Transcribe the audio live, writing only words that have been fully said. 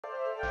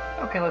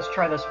Okay, let's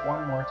try this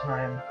one more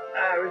time.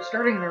 I was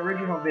starting an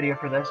original video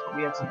for this, but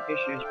we had some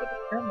issues with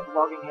apparently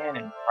logging in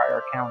and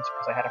prior accounts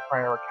because I had a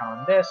prior account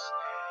on this,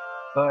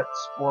 but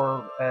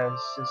Spore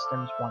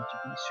systems want to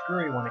be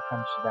screwy when it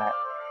comes to that,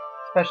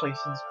 especially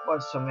since it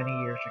was so many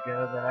years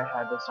ago that I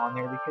had this on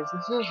there, because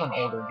this is an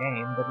older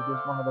game, but it is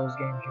one of those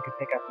games you could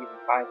pick up even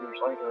 5 years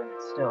later and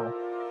it's still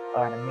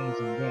an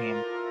amazing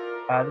game.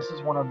 This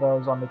is one of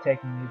those I'll be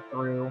taking you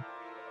through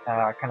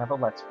kind of a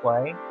let's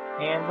play,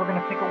 and we're going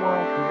to pick a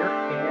world here,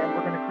 and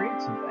we're going to create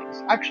some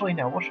things. Actually,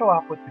 no, we'll show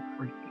off with the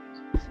create.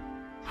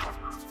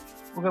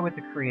 We'll go with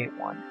the create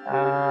one.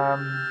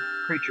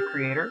 Creature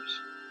creators,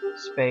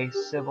 space,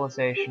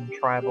 civilization,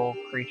 tribal,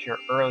 creature,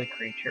 early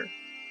creature.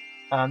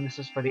 This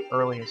is for the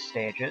earliest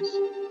stages.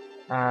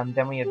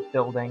 Then we have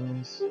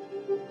buildings.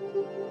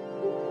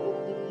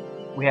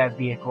 We have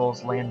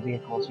vehicles, land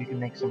vehicles. You can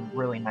make some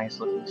really nice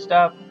looking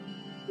stuff.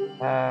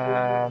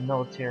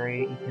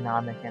 Military,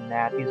 economic, and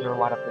that. These are a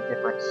lot of the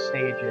different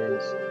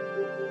stages.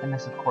 And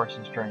this, of course,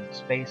 is during the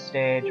space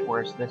stage,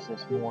 whereas this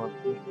is more of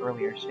the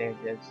earlier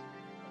stages.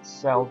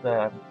 Sell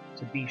to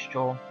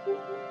bestial,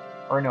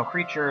 or no,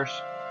 creatures,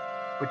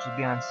 which is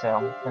beyond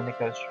sell. Then it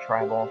goes to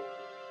tribal.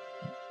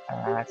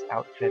 That's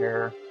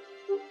outfitter.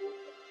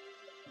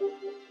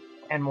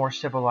 And more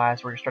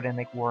civilized, where you're starting to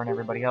make war on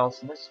everybody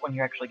else. And this is when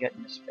you actually get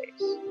into space.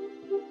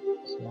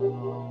 So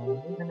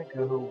we're going to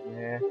go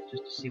with,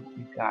 just to see what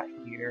we've got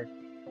here,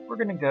 we're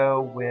going to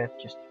go with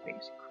just the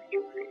basic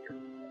creature creator.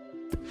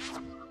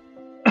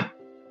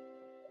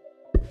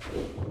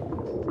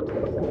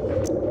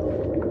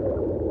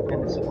 And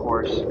this, of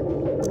course,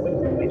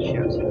 it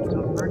shows you its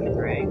own virgin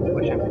ray,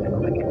 which I'm going to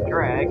click and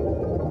drag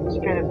to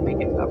kind of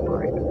make it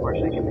upright. Of course,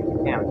 I can make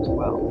it down as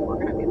well. We're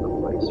going to be a little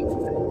nicer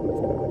with it.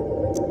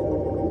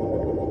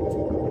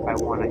 If I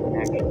want, I can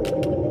actually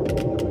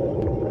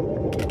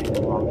make a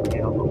long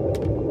tail.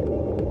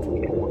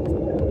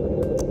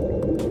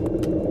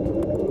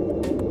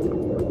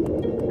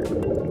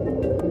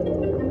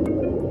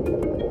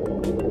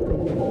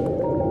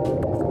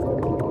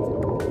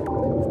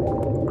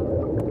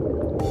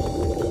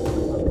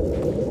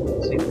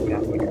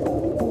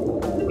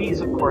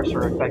 Of course,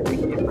 are affecting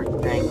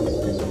different things.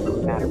 This doesn't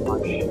really matter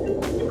much.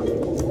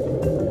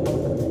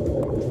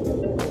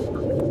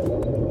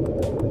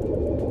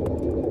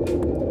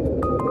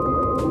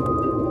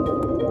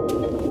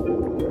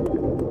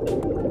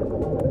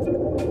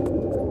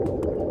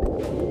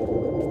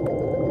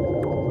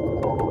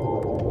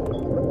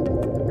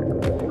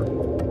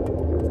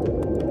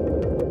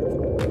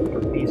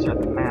 These are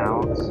the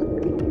mouths.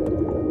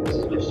 This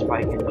is just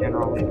spiking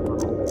generally little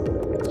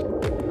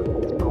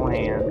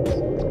glands.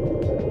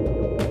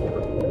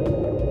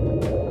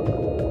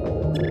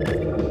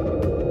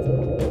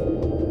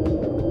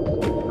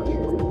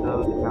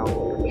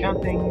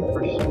 Jumping,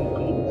 for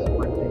sneaking,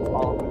 sprinting,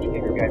 all of which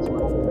give your guys a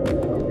little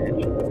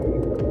advantage.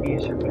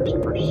 These are just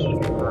for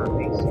super,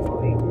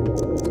 basically.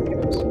 Give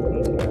them some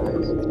meat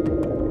guys.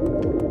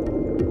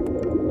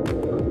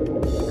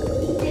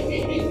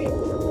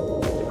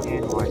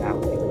 And why not?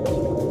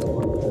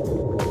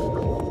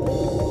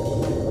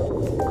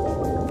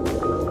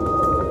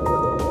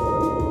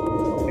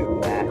 Do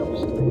that,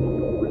 just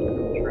really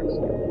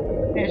interesting.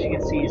 As you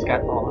can see, he's got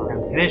all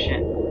around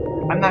vision.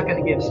 I'm not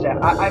going to give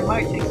stats. I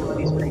might take some of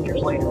these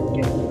creatures later and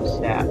give them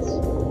stats.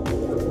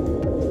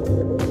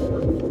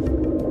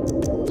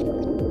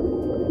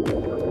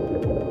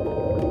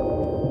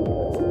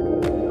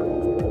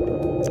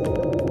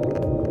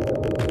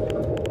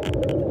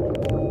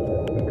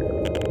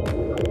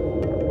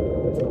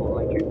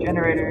 Electric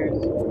generators.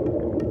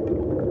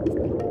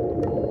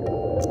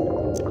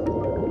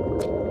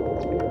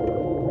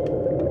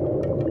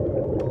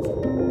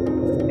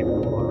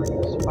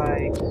 Different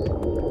spikes.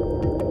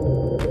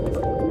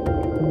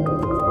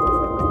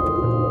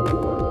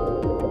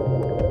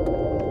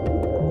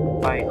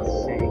 Fight,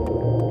 sing,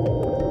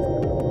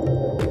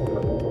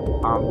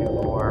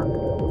 omnivore.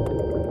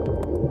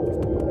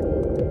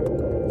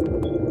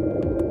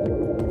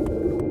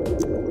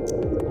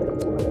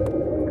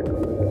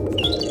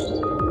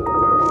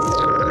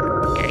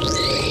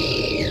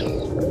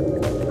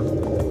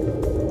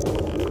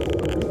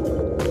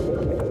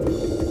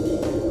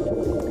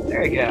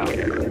 There you go.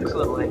 Looks a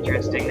little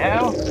interesting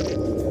now.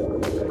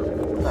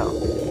 So.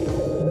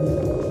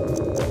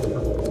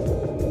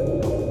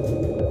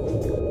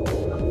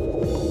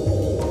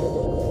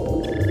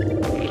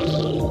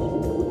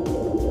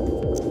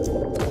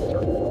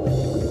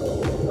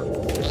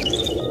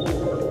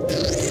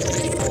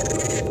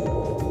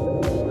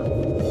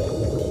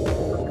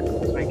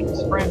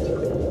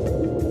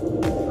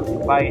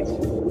 Bite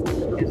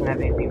doesn't have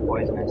anything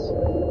poisonous,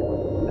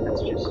 but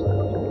that's just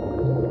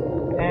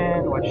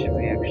and what should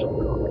we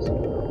actually call this?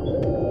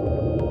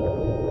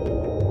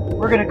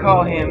 We're gonna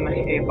call him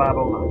a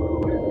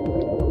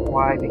Babolobo.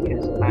 Why?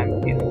 Because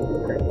I'm in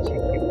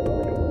particular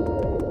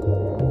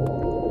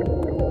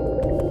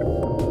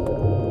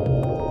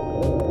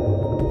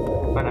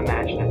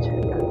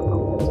unimaginative.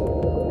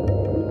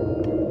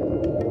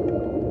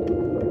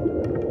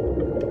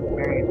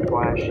 Very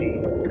flashy.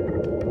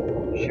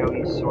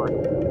 showy sort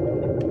of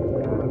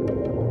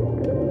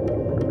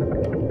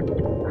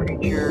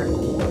creature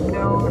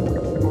known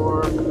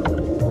for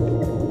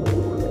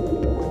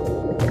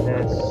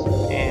this,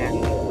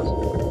 and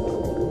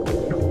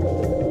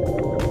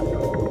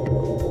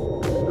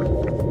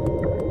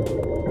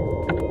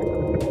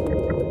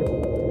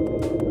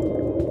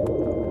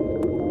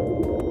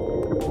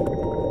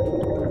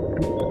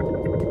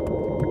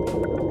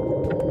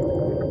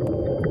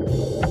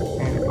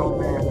an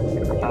omen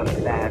of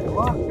bad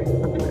luck,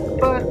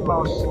 but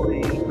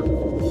mostly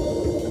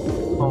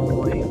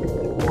only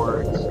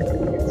towards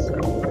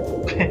itself.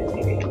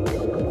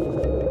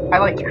 I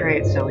like to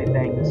create silly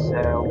things,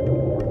 so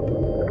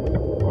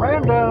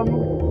random.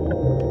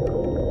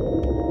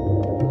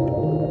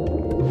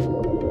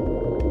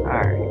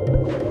 Alright.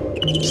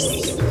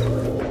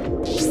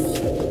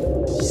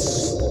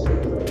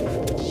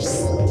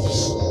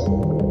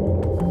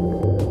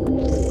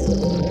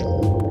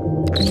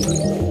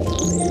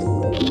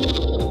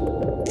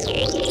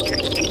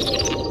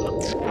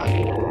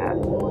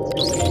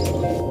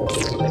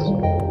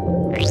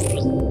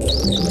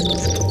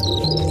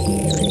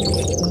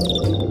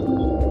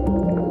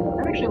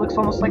 That actually looks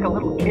almost like a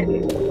little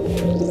kitten.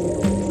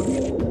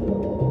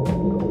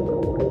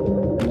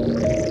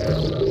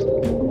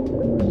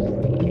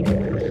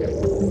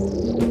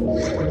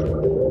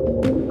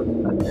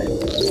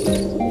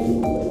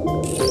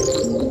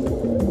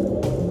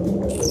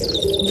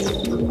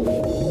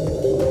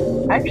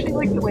 I actually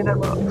like the way that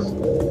looks.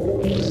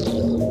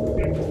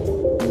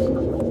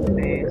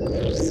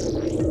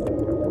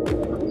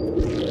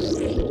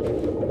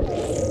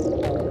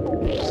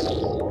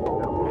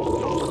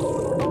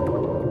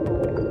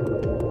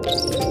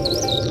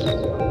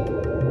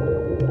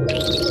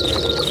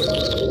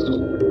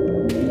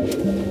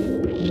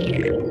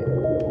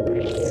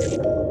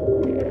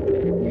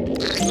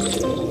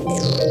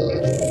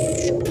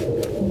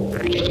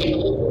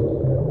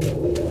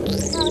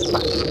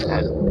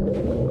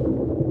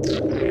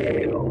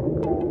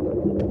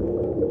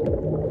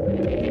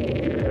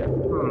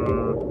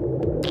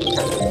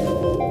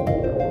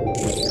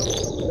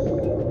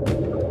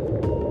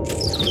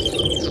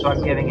 So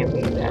I'm giving him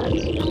these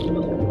ads.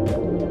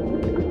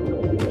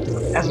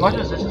 As much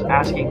as this is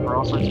asking for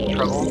all sorts of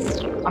trouble,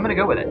 I'm gonna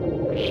go with it,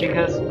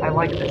 because I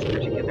like this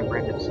particular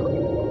brand of silk.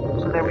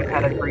 So there we've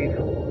had a brief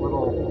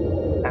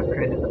little... I've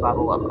created the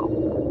Baba Lobo.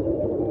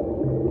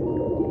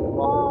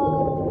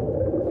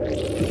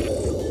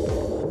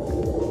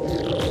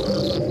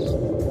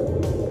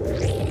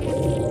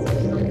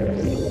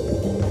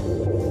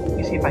 Let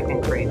me see if I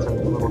can create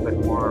something a little bit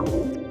more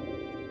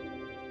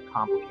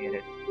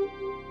complicated.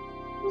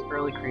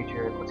 Early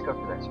creatures, let's go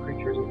for this.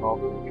 Creatures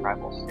evolved in the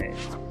tribal stage.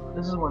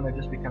 This is when they're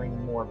just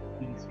becoming more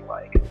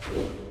beast-like.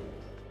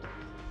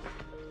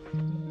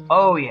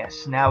 Oh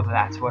yes, now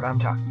that's what I'm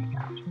talking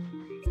about.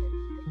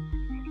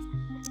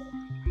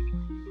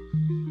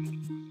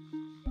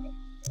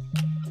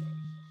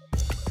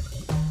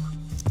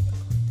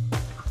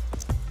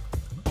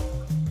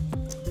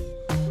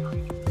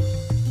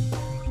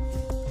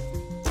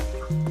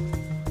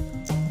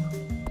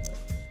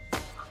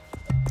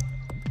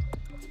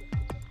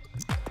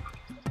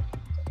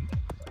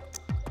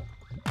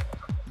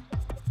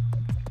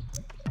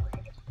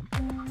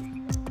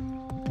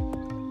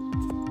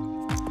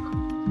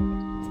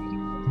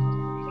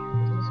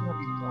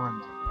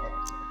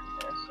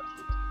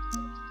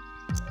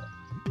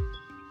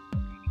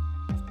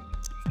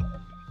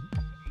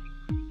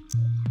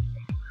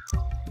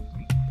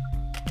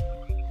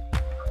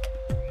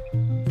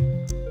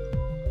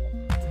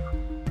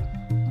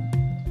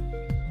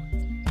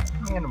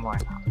 And why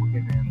not? We'll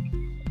give him...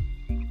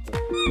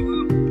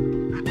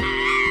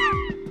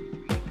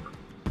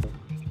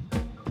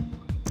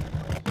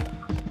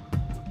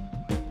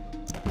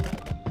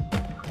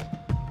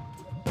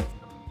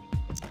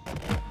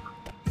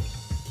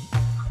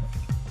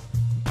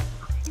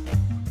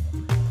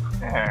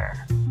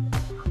 There.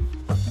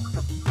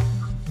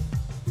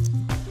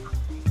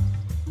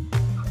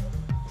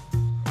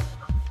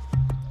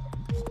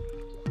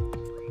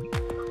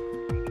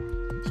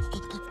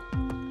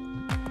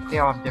 They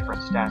all have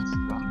different stats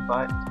to them,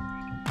 but I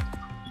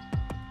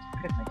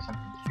could make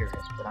something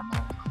curious, but I'm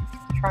gonna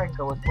try and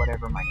go with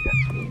whatever my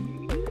guts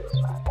me this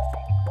time.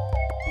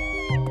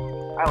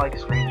 I like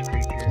strange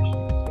creatures.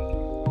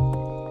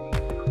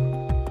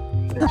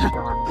 This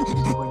one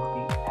wouldn't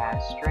be as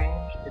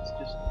strange, it's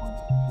just going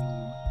to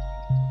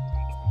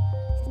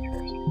be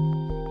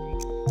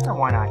interesting. So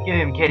why not? Give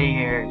him kitty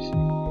ears!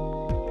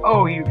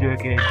 Oh, you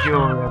look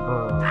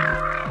adorable!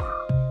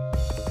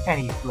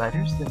 And he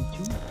flutters them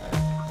too.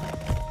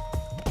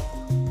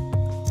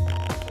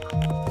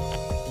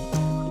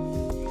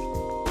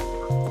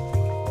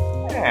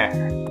 There.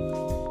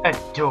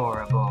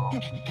 Adorable.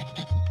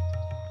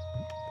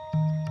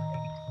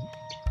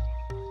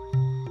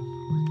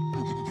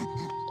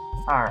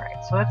 Alright,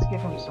 so let's give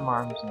him some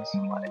arms and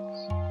some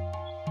legs.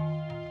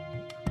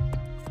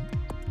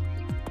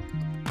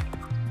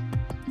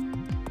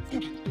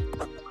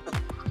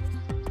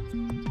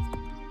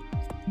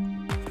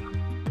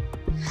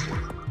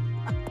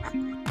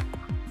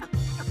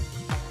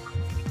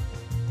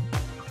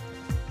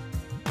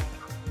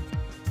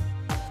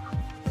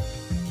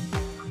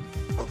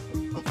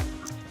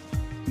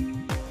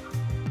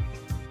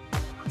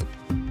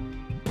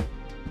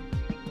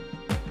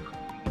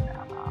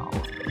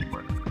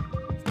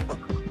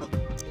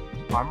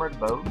 Armored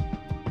boat?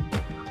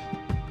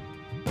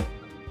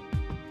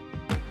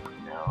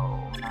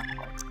 No, not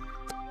quite.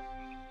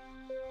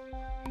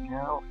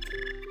 No.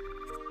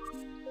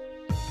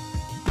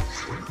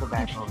 Let's go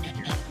back over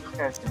here. This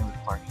guy's gonna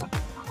require something.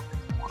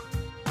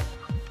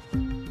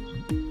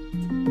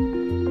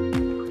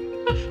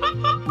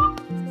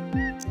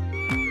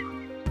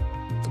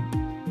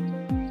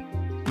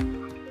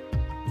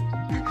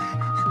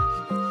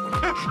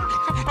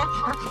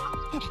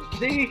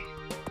 See?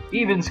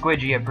 Even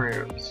Squidgy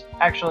approves.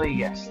 Actually,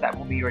 yes, that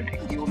will be your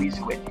name. You will be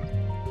Squidgy.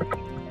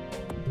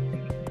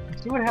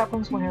 See what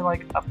happens when you're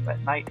like up at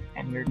night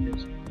and you're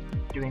just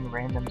doing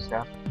random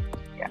stuff?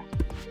 Yeah.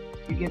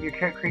 You give your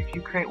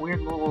you create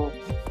weird little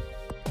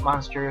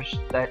monsters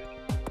that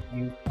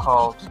you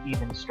call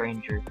even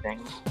stranger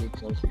things.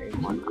 Because they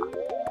want.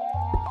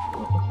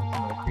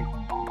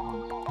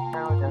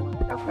 No, it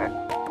doesn't. Okay.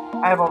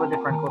 I have all the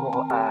different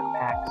little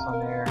packs on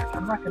there.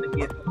 I'm not gonna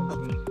give him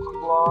any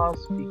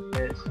claws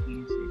because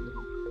he's a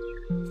little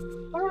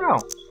creature. I don't know.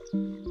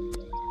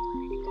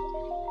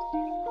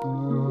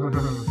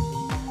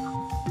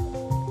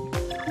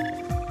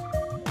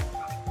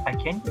 I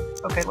can?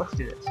 Okay, let's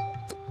do this.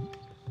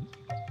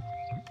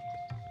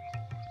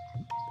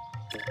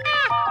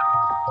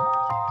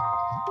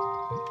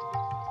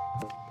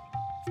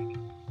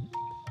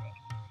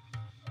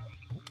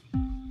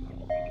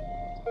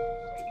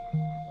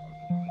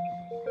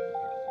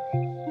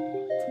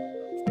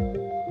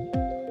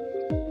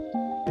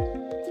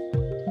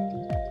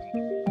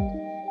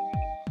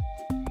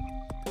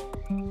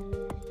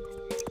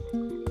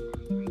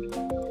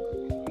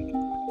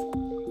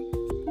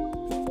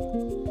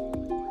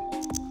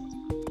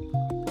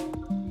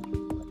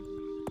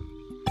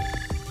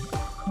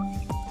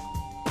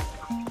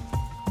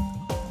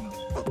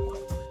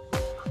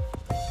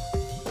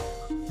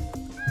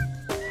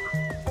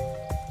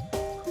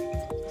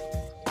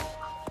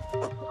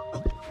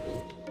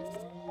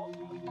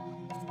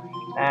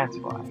 That's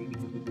why.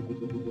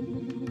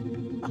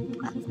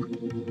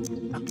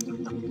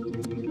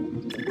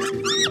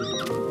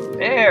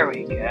 There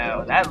we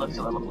go. That looks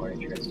a little more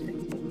interesting.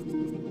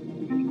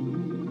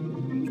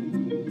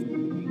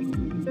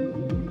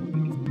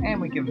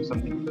 And we give him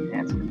something to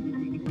dance with.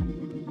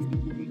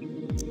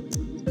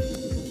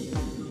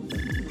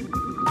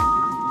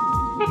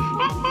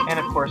 And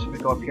of course, if we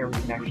go up here,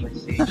 we can actually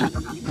see.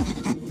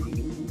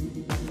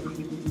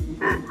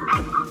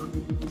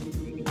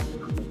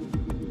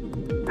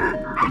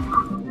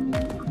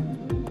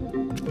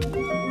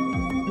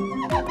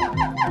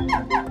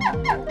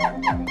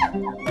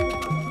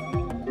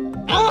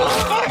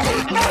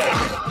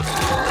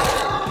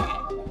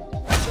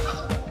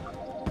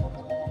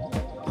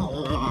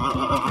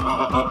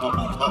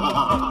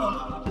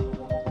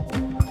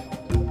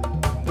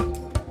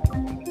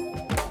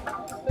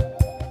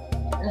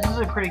 This is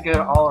a pretty good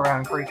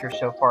all-around creature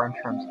so far in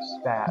terms of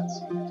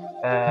stats.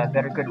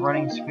 Better good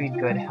running speed,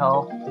 good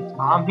health.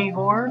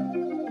 Omnivore?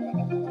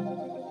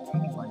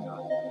 Why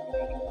not?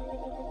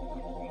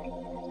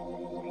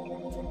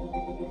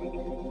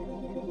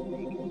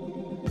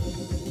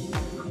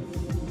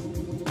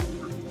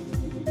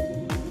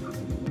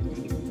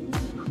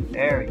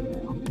 There we go.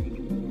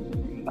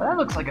 Oh, that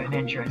looks like an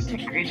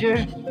interesting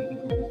creature.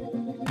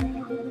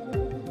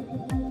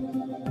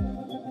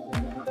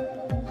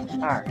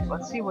 Alright,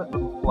 let's see what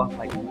little fluff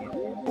I can get.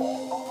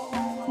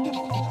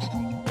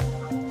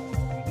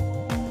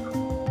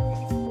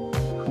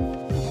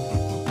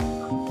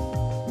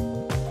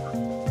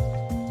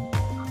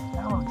 I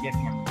won't give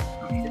him.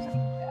 He doesn't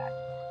need that.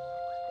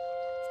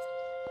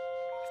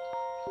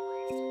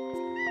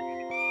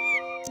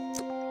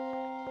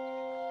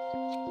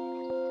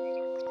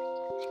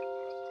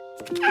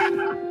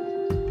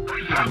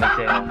 Give him the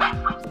tail.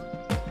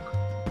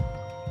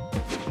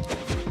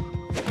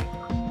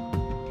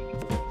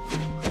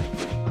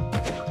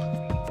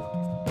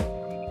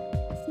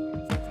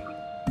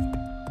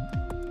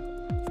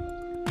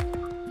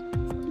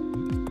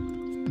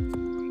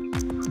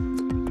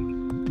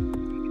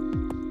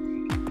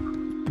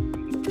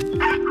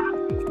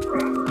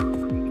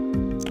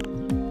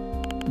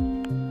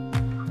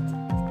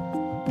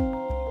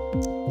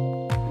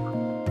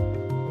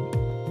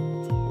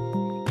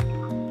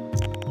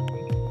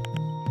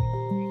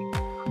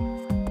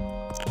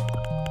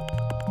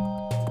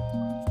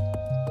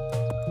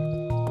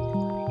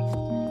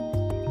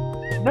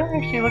 That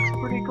actually looks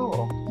pretty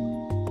cool.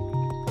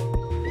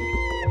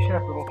 I should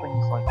have little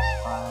things like,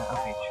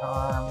 okay,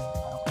 charm.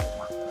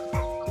 I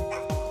don't really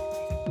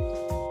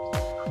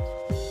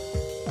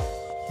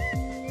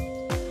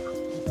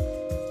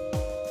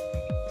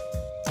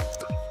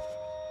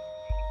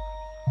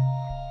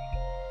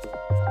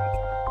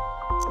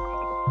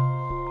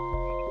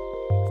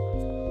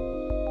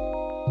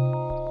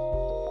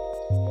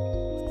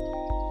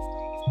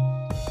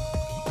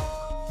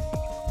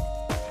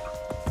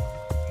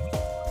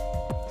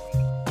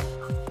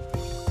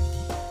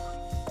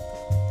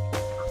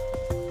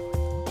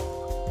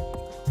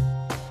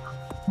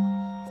want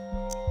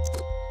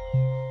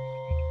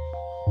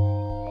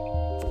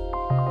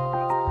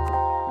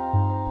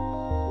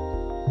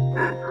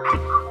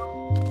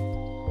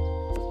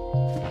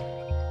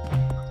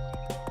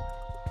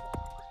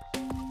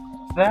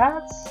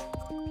that's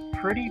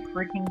pretty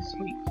freaking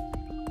sweet.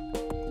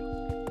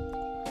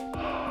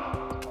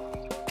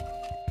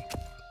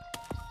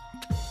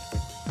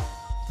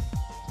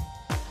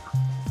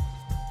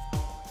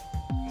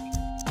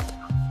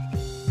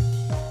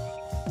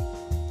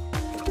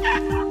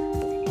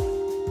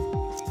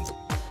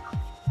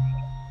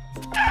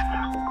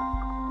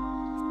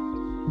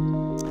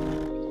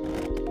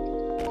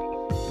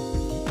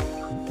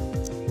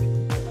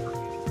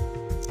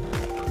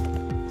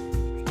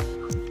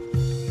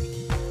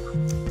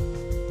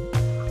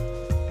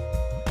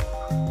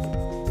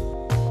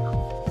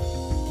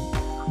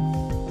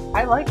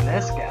 I like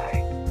this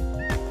guy.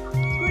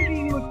 Squeaky,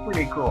 you look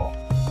pretty cool.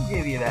 I'll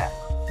give you that.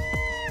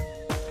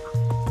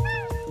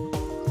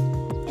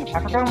 I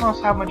forgot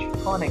almost how much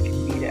fun it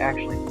can be to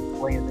actually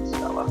play this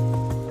fella.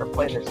 Or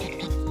play this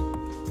game.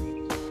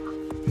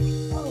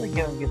 I'm not really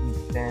gonna give him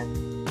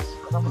fins,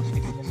 but I'm gonna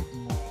give him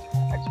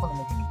I just want to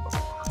make him look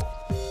cool.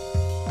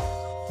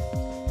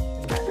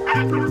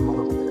 And give him a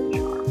little bit of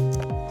charm.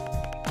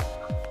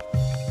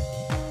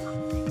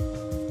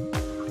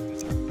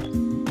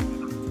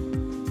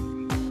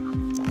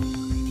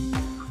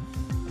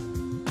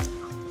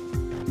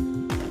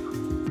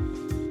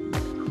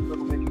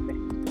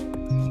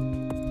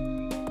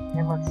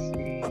 And let's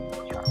see,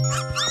 charm.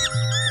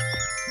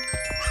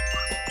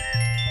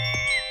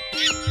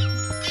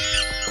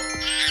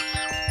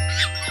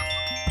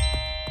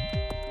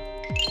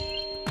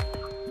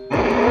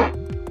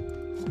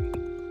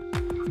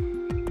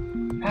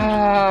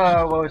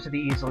 Woe to the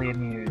easily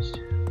amused.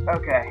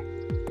 Okay.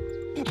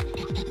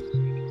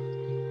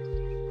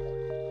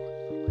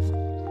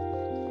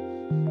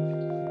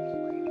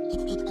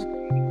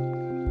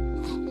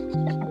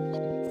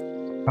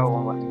 Oh,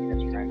 won't let me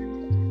test drive it.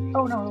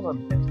 Oh no, it'll let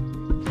me test.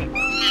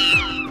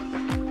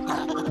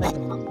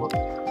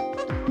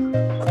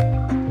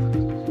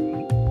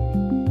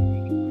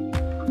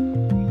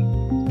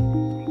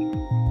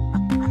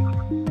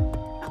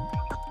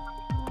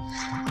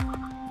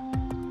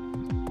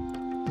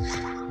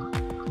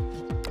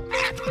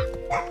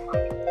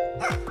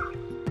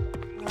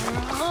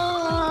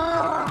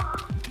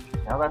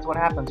 Now that's what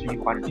happens when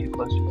you water too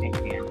close to paint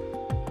can.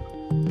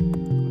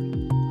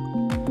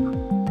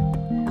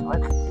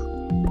 Let's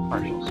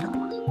partial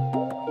stops.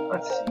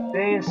 Let's see,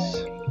 base.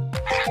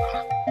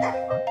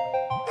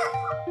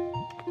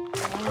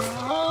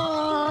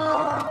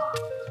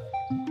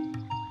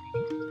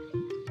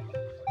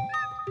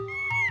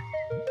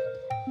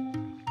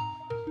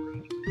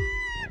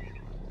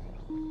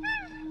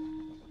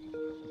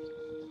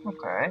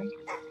 Okay.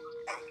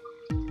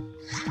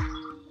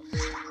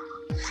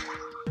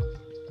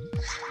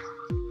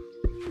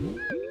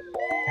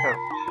 Coat.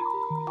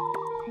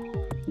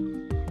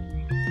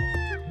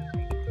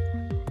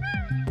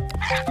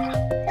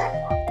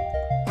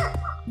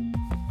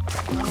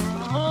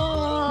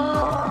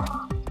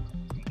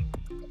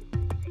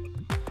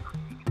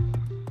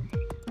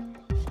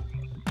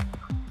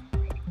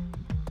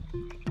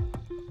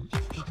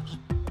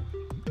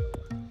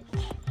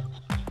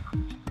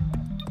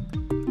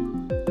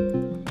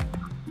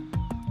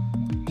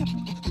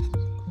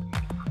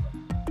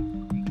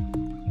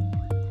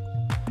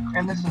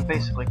 And this is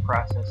basically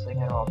processing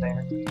it all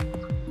there.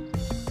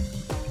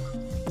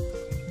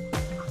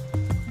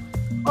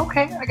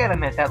 Okay, I gotta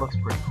admit, that looks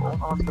pretty cool.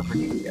 Now let's go for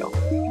detail.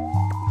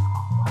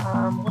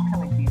 What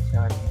kind of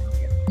detail are we gonna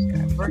give this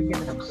guy? We're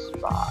giving him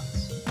spots.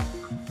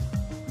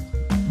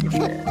 Give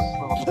this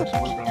little bit of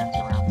blue bands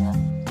around that.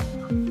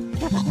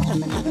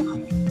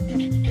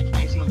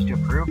 He seems to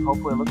approve.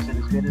 Hopefully it looks as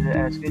good to you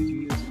as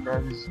it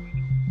does.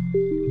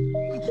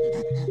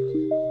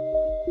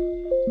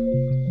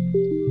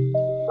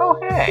 Oh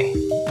hey!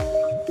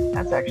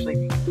 That's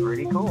actually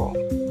pretty cool.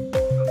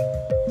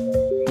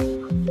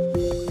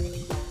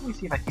 Let me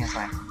see if I can't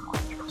find some more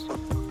interesting.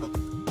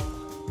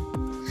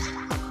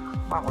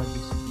 Might want to do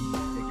something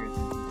bigger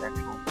than his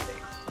actual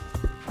face.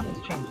 Let's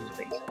change his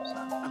face up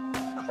some.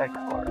 Let's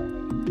explore.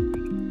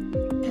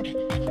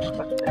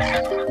 What's this?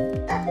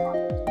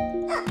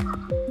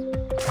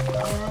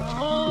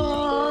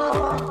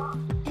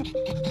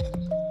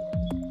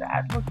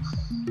 That looks...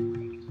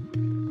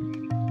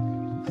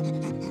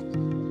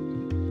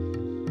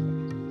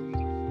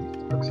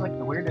 looks like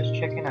the weirdest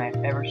chicken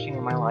I've ever seen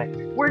in my life.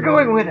 We're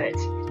going with it!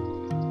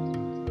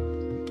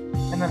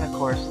 And then of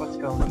course, let's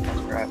go and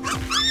test drive.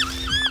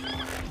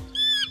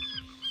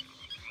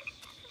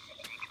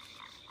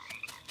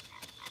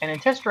 And in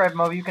test drive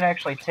mode, you can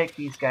actually take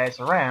these guys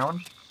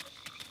around,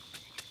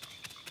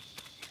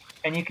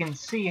 and you can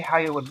see how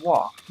you would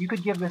walk. You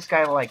could give this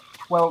guy like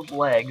 12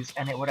 legs,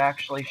 and it would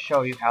actually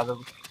show you how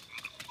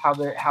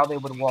they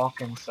would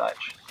walk and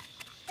such.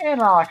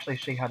 And I'll actually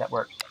show you how that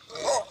works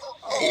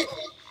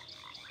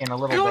in a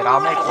little bit.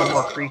 I'll make one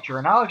more creature,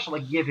 and I'll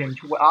actually give him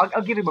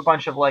I'll give him a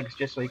bunch of legs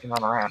just so he can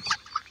run around.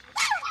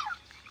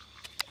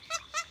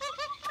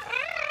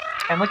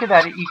 And look at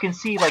that, you can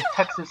see like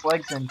tucks his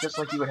legs in just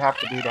like you would have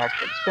to do to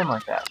actually spin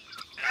like that.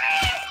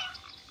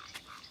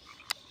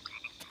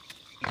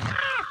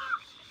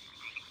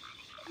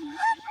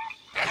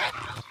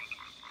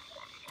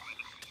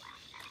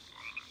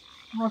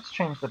 let's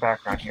change the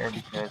background here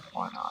because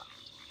why not?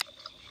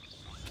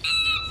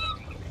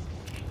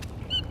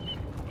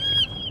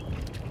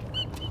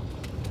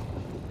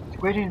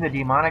 Squidgy the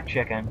demonic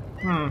chicken.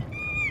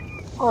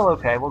 Well,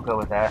 okay, we'll go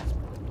with that.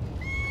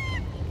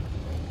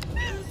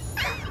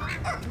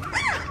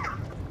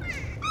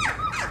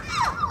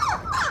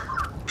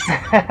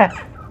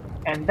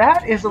 And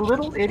that is a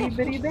little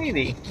itty-bitty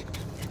baby.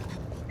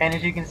 And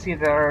as you can see,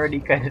 they're already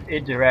kind of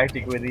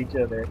interacting with each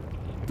other,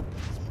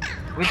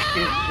 which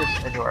is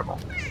just adorable.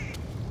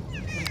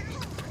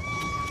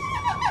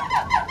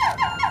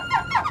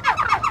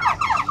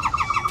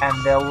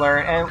 And they'll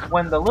learn, and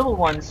when the little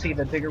ones see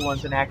the bigger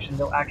ones in action,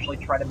 they'll actually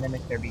try to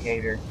mimic their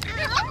behavior.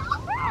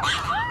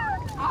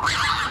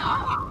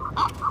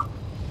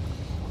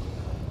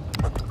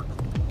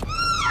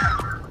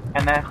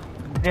 And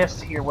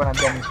this here, what I'm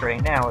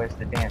demonstrating now, is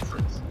the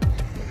dances.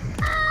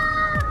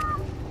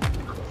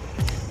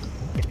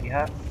 If you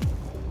have.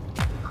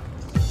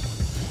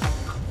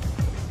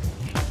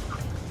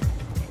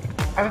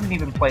 I haven't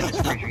even played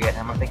this creature yet,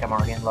 and I think I'm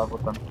already in love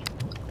with them.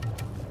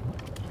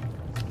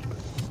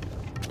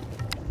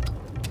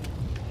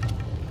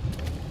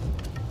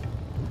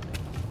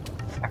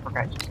 I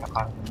forgot just how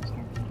popular this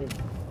game can be.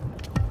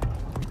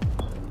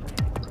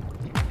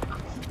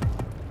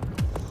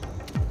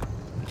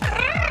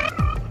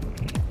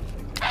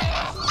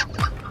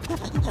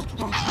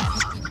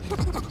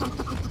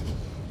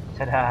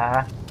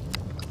 Ta-da!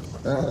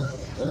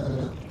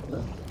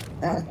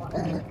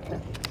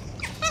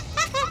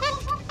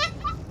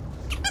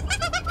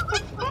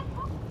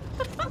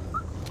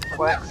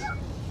 What?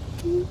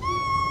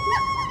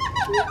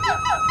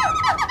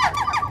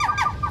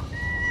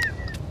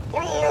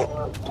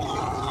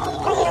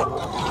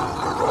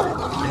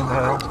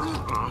 No.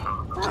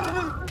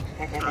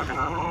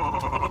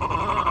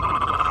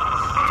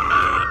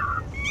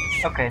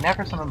 Okay, now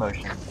for some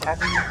emotion.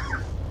 Happy?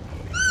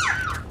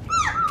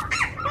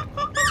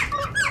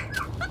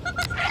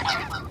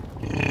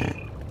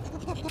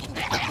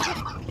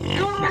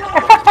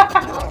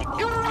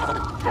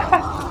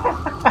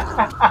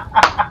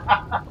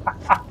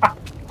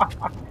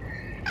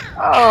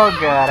 Oh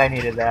god, I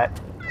needed that.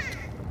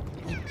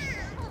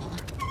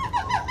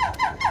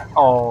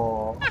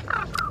 Oh.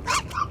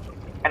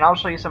 And I'll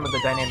show you some of the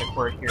dynamic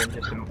work here in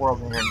just a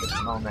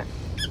moment.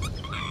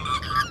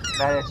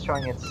 That is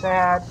showing it's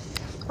sad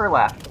or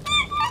laughing.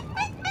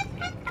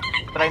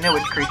 But I know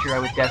which creature I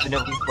would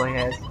definitely play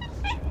as.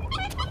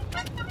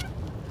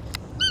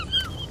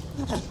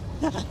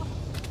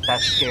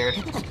 That's scared.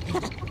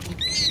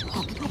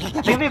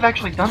 I think they've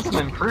actually done some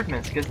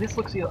improvements, because this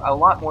looks a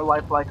lot more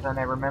lifelike than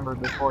I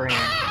remembered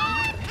beforehand.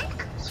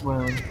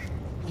 Swoon.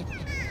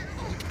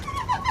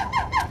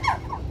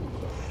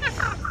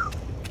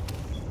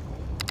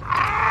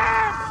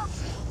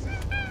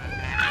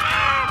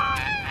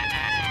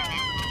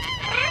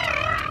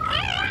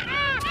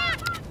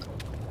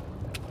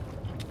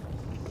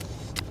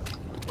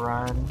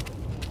 Run.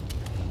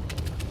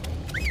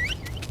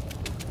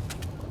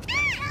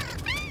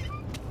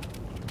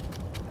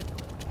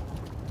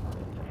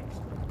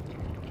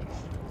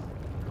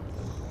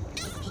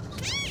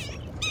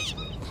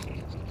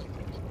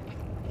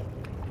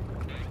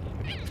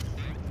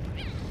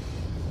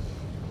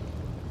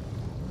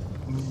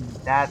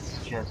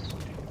 That's just...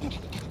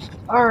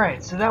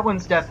 Alright, so that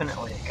one's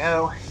definitely a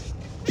go.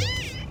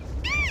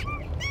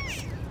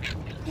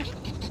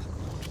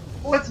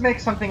 Let's make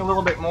something a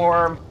little bit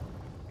more...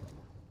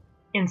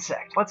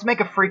 insect. Let's make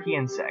a freaky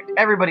insect.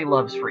 Everybody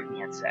loves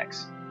freaky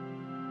insects.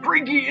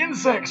 Freaky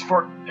insects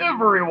for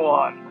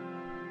everyone!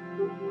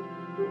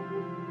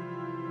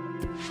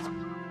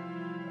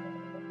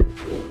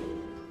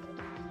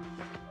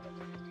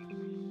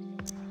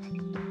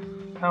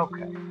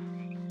 Okay.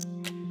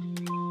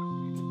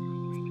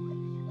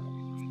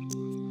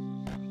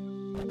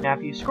 Now,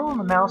 if you scroll on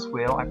the mouse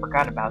wheel, I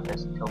forgot about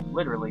this until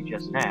literally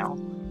just now.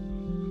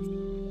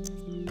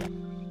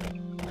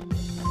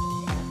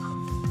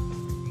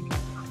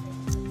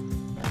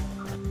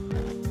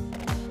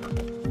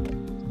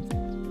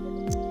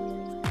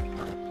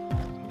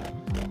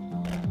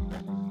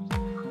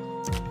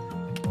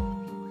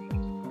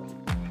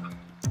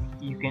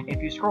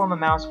 If you scroll on the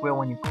mouse wheel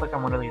when you click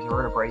on one of these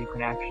vertebrae, you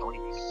can actually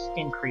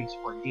increase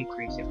or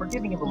decrease it. We're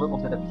giving him a little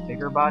bit of a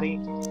bigger body,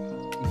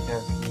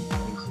 because he's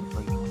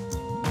basically,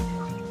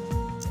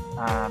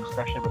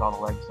 especially with all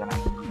the legs that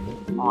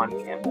I'm on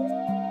him.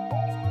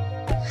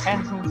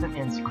 And since it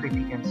is a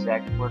creepy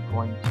insect, we're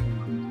going to be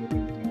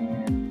giving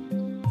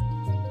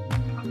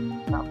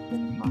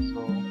him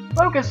muscle.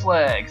 Focus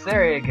legs!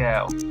 There you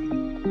go.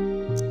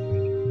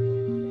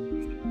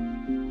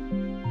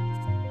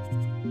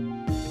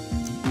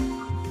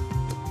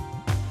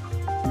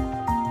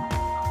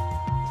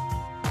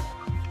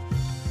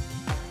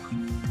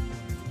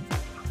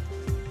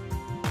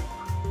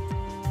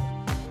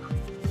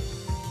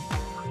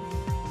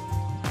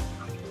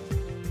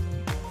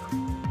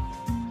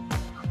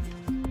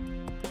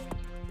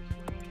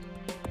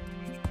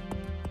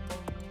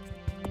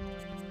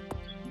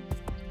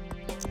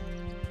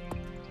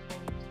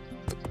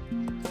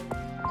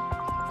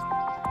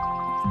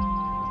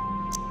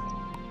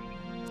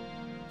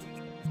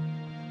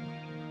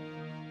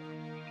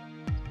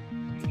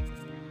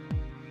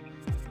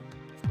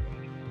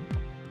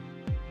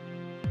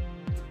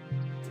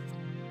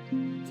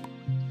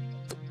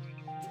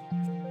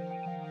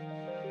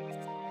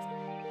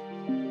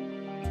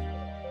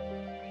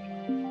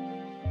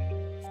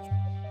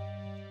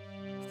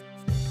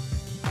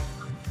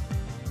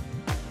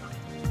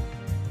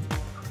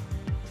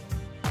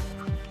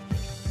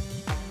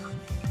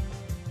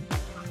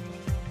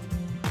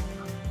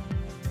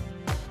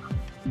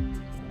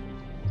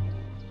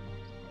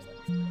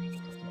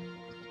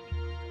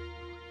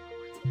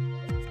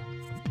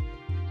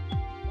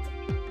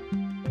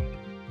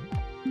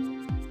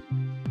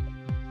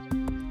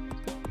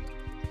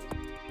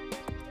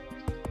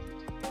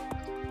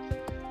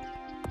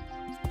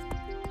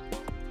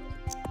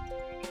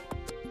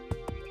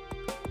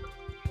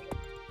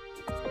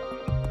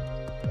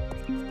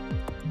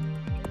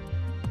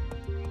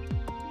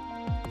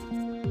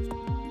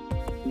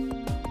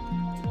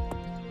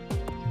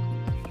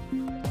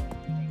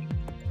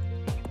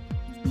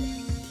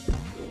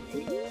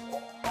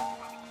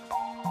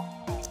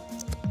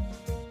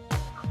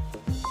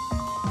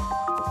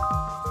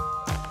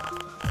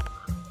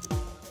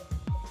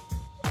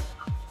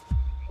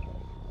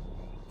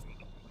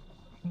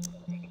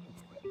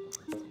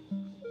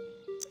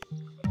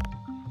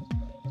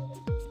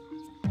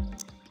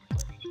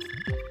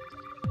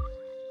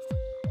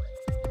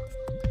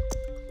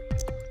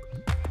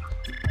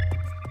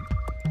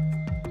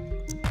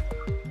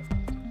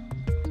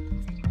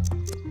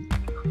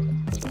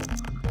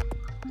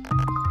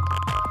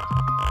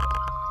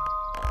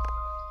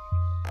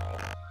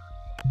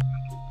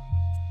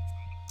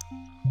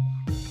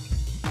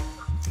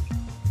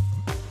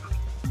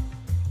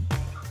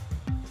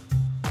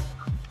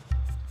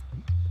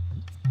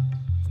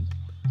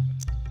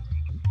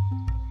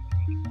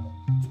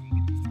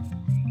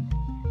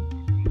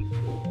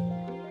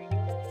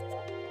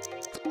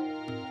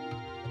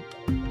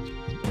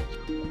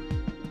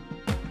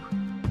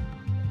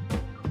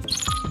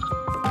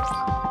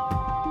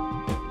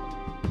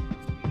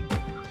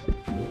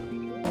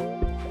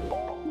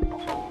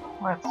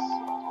 Let's see.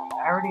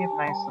 I already have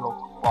nice little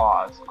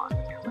claws on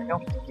here. I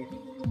don't get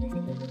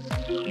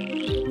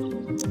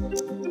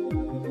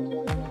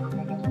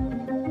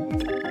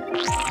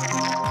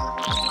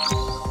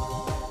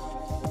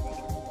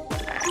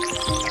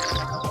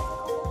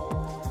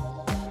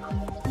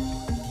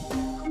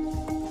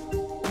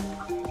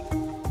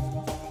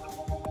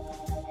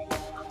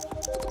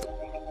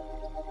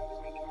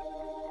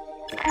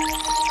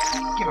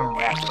give him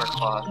raptor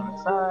claws on the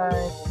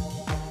side.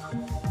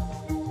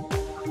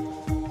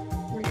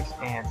 Where he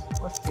stands,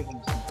 let's give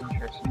him some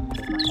interesting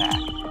attack.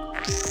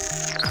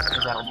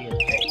 Because that'll be his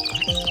base.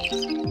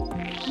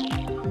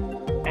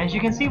 As you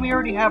can see, we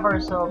already have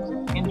ourselves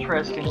an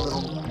interesting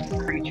little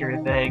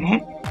creature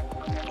thing.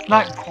 It's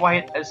not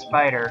quite a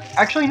spider.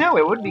 Actually, no,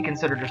 it would be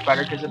considered a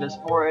spider because it has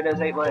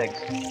 8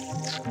 legs.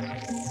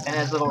 And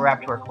has little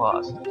raptor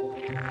claws.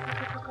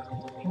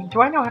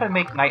 Do I know how to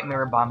make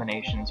nightmare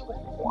abominations with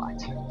what?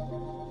 So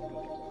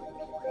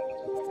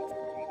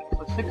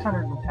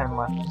 610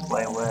 left to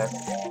play with.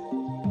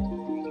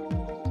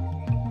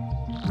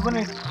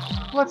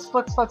 Let's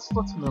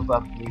move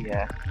up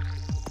the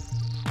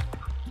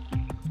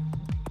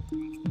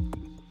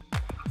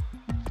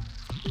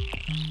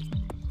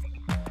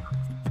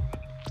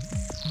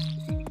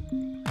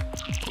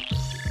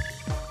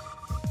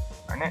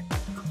darn it.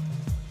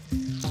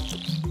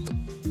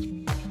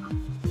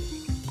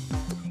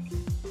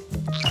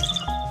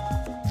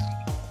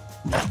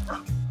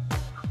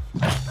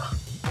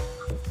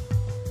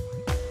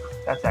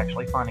 That's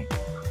actually funny.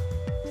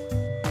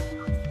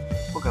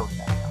 We'll go with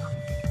that.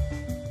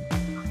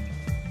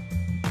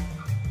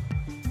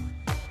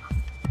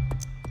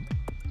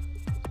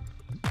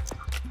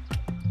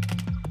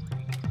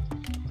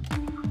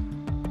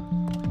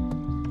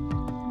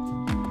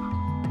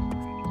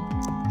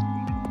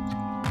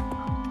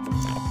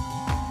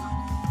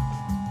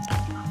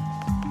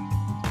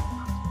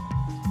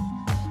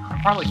 I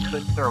probably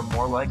could throw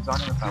more legs on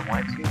him if I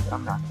wanted to, but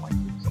I'm not going to,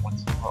 because I want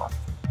some will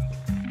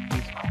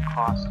use my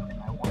cost,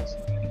 and I want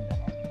something that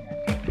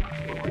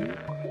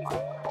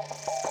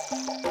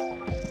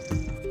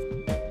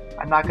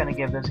I'm not going to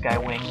give this guy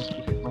wings,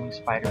 because wing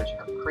spiders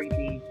are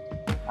creepy.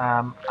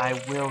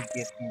 I will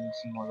give him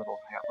some more little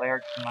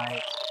lair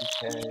tonight,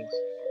 because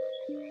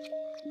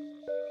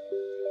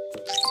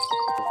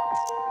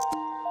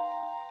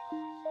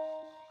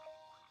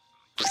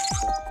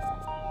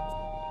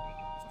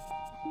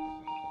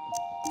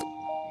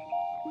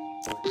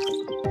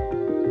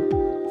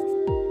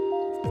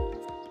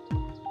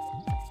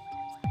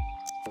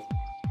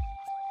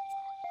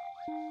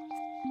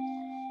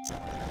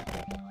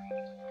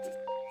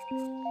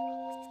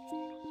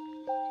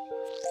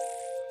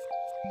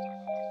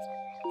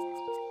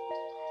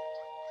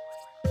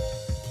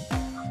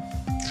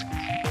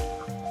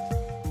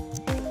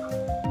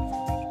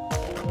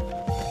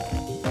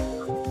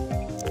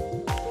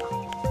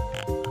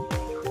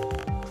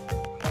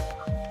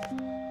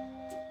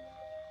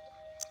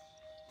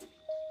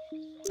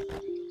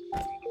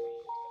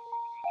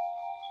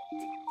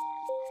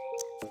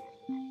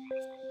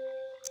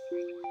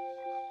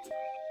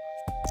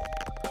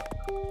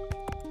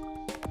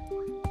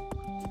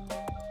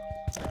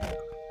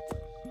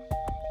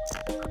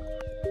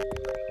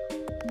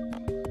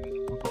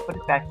put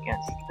it back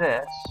against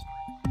this,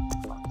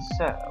 like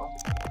so.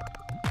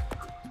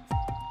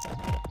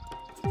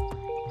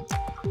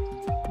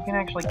 You can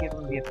actually give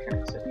them the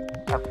appearance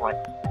of like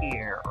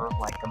ear or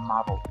like a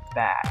mottled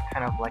back,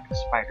 kind of like a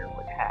spider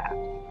would have.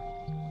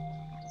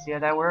 See how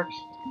that works?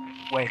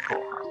 Way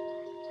cool, huh?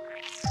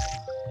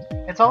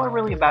 It's all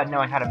really about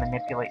knowing how to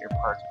manipulate your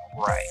parts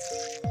right.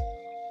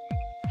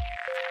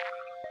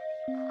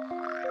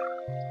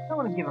 I don't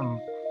want to give him,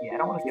 yeah, I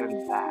don't want to give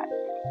him that.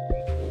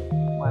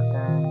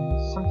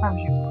 Weapons, sometimes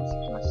you can put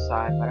them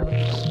aside, but I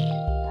really don't want to give him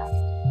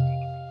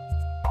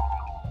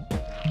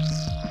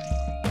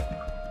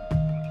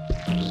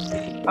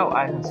that. Oh,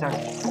 I haven't said,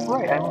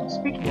 right,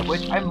 speaking of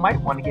which, I might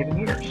want to give him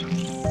ears.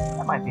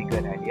 That might be a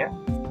good idea.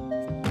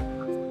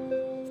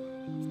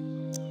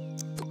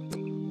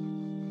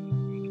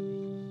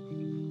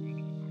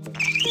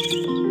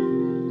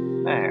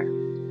 There.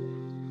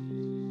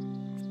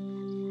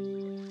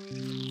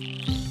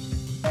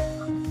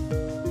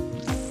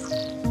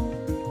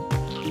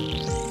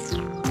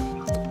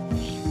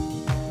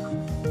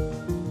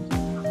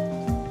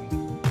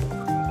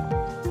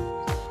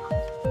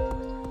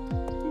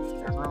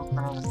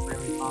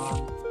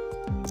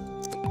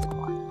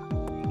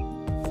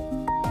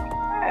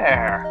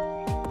 There.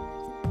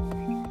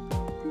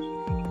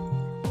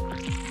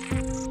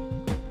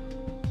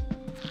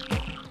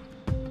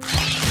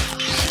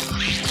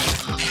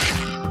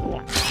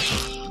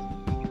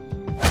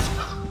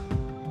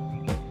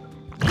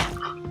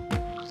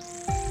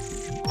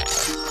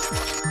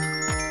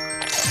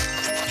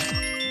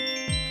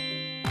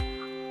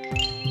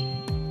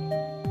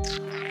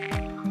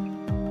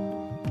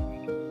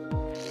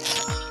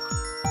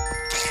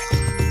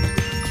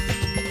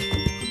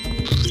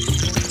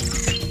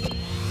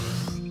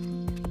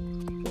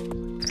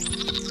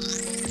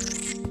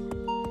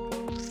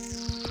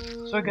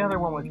 So another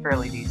one with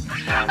fairly decent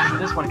stats. So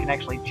this one can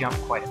actually jump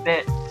quite a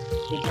bit.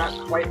 It's not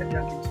quite a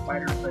jumping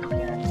spider, but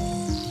again,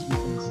 you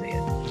can see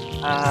it.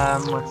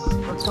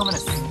 Let's go in a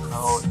team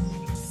mode.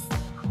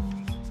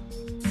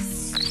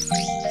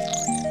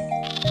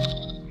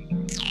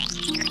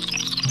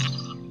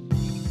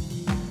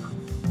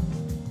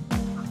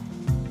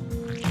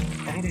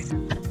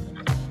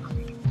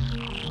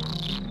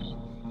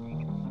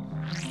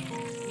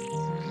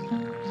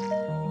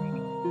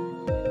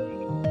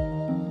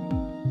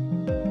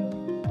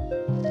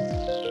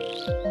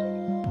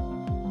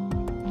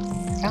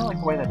 I kind of like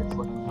the way that it's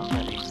looking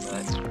already,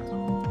 but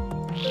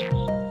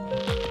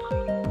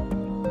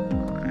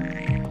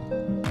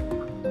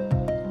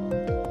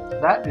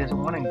that is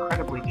one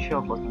incredibly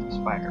chilled looking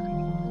spider.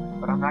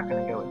 But I'm not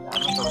going to go with that.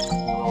 I'm going to go with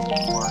something a little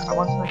bit more. I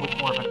want something with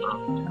more of an earth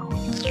tone.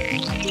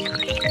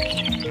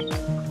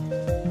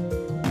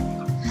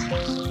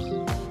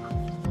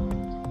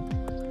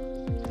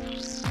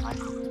 I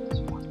go with this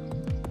one.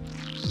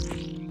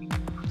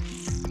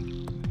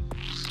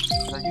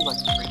 But I do like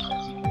the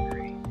princess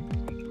imagery.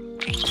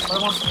 But I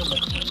want something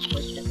like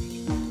quick and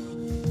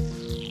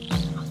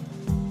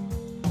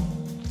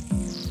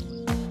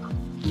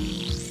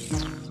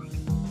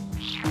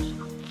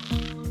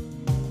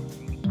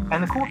And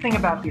the cool thing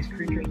about these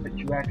creatures that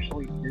you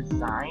actually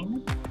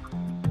design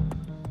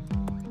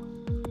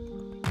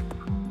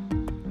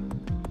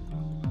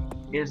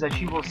is that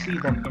you will see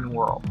them in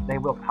world. They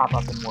will pop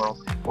up in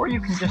world. Or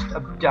you can just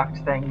abduct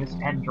things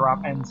and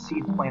drop and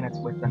seed planets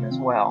with them as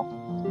well.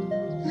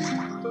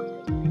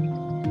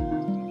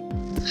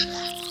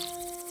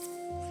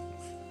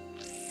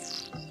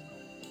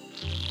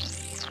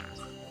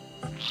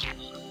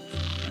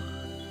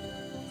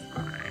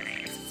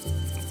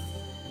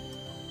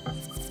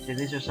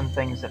 These are some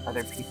things that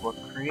other people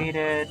have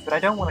created, but I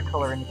don't want to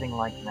color anything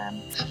like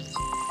them.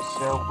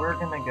 So we're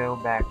going to go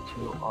back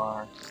to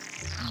our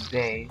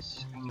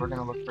base, and we're going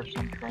to look for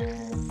something...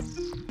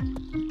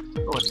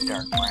 Go with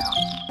dark brown.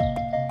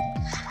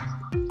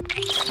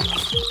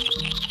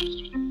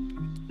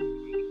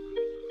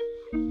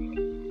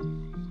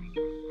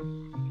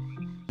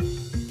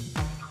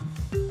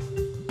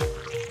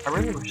 I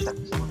really wish that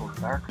was a little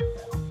darker,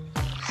 though.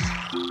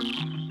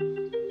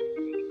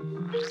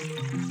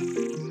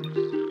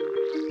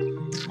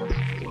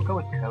 We'll go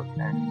with coat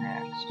then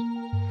next.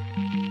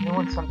 I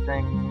want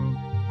something...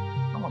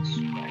 I want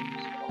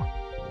stripes.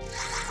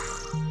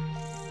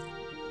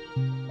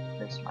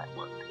 This might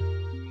work.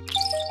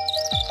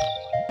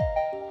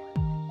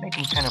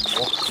 Making kind of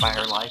wolf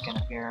spider-like in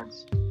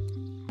appearance.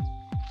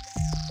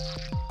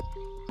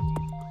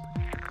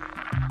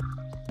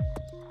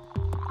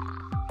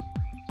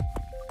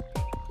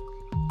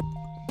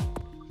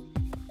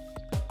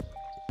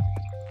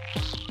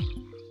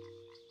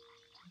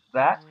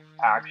 That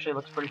actually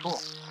looks pretty cool.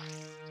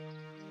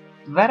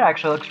 That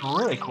actually looks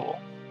really cool.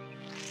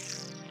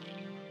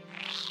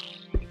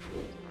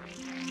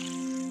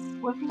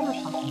 Wasn't there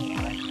something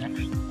that I could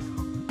actually...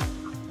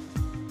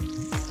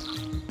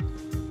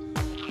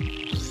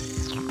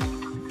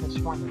 This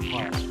one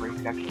was where you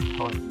could actually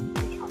color the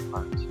individual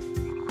parts.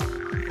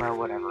 Well,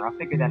 whatever. I'll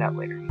figure that out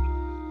later.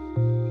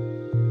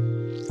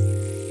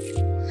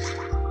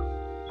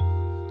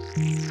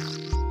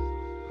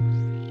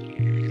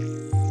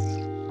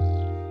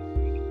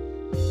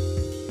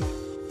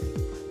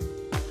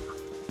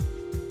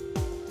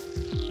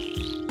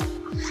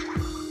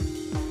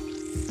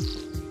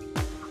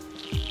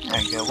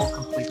 There you go, we'll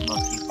complete the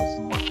motif with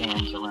some more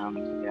bands around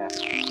the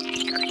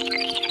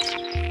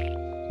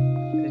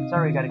it's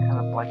already got a kind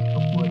of like the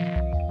wood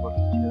look to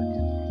it.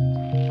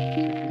 So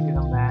if you give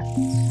them that,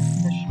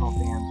 additional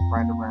bands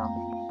right around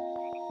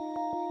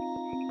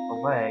the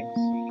legs,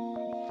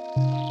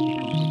 you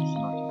complete the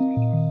motif.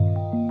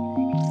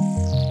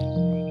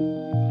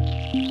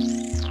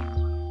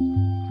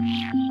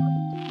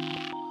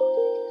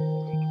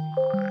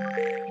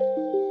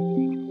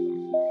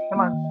 Come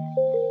on.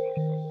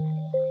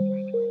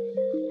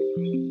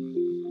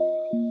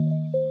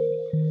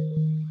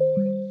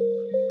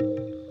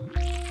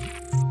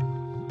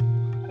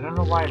 I don't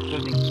know why it's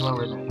moving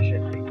slower than it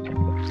should be.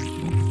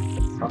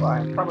 I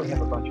probably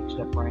have a bunch of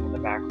stuff running in the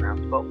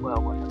background, but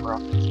well, whatever, I'll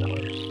fix that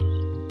later.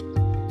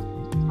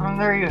 And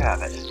there you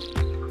have it.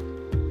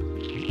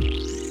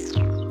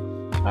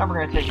 Now we're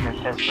going to take it in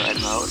test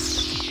ride mode.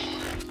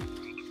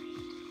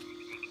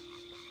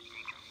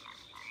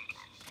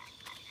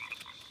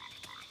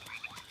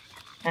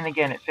 And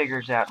again, it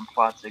figures out and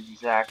plots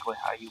exactly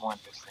how you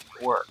want this thing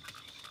to work.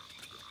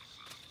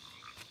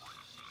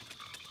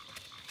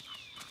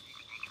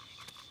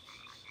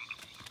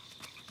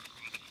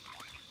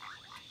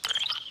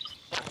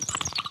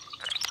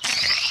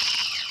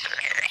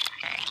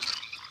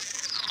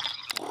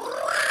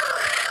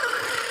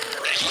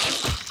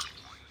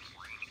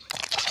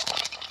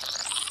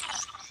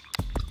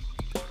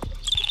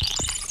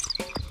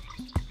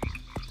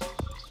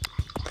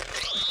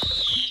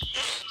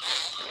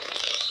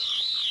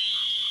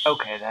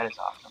 Okay, that is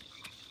awesome.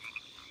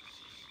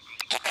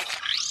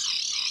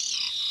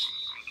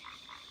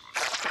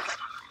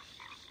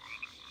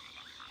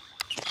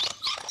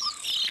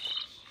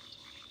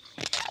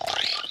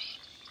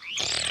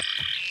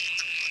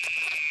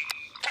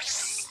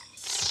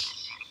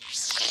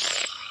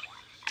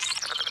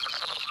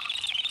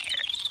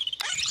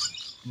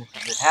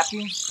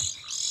 Happy?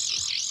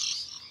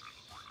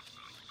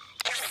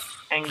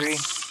 Angry?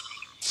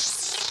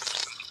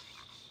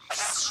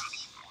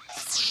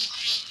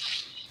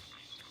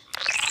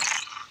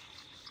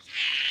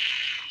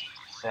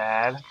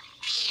 Sad?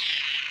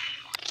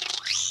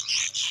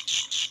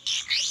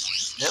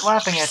 They're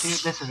laughing at you.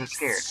 This isn't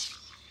scared.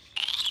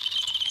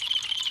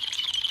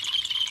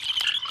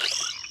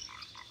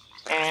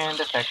 And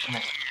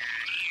affectionate.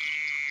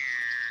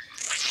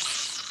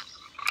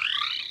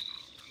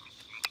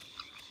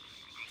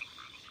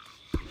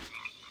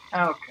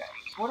 Okay,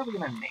 so what are we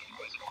gonna name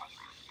this one?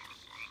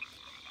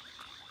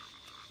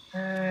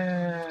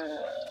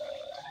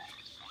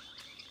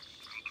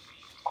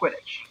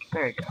 Quidditch.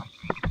 There you go.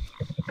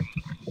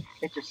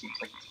 It just seems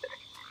like it's fitting.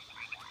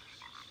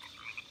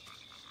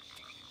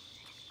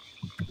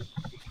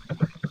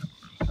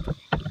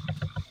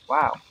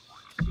 Wow.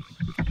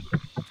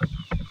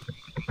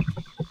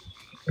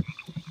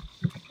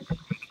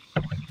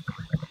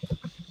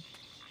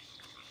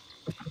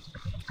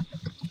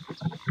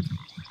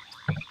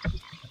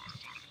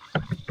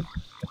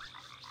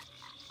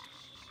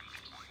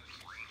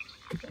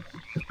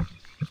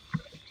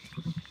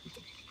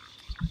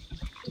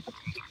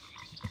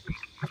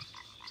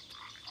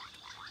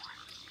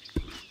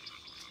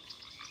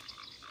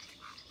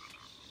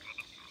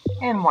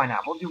 And why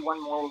not? We'll do one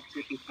more. We'll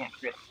see if we can't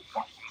create a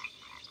point.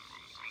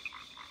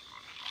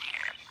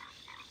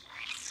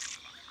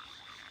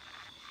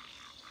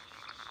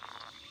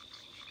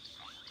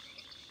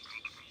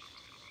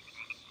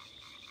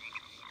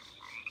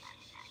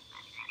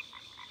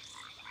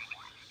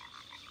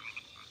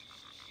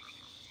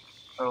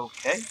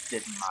 Okay,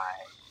 did my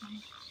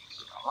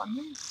spell on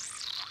me?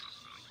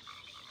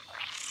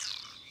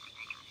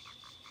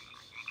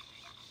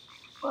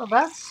 Well,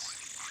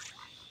 that's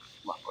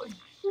lovely.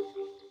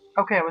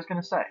 Okay, I was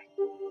gonna say.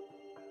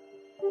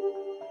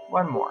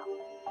 One more.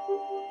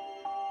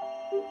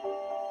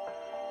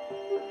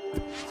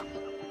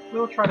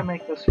 We'll try to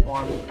make this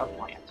form a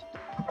plant.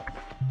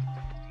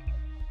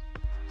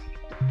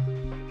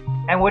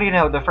 And what do you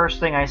know, the first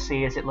thing I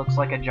see is it looks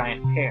like a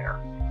giant pear.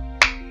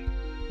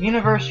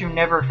 Universe, you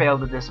never fail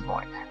to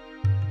disappoint.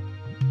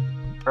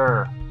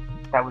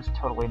 That was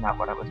totally not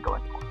what I was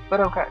going for, but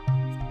okay.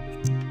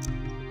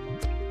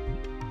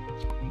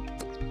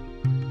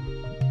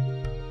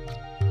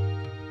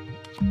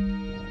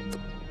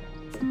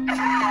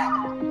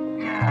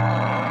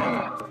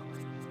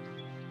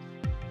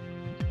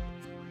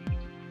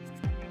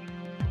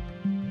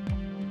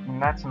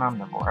 And that's an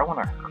omnivore. I want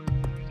a herb.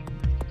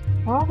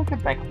 Well, we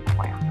could make a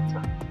plant that's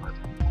a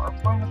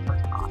plant or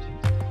not.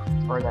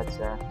 Or that's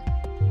a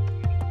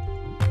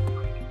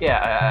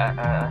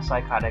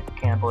psychotic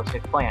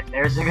cannibalistic plant.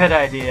 There's a good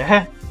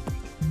idea.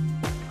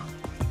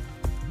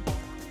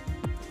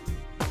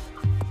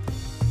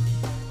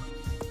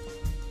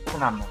 It's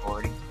an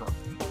omnivore, so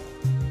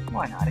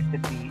why not? It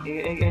could be.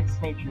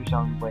 It's nature's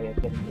own way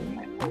of getting the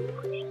plant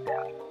population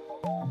down.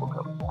 We'll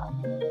go with that.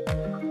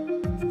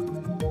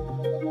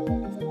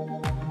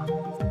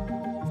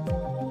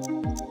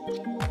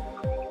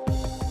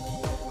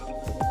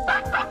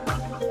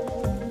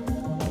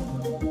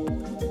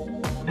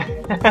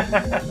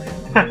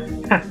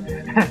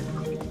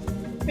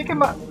 Pick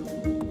him up.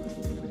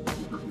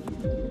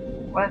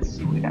 Let's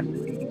see what we got to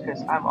do,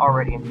 because I'm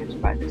already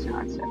amused by this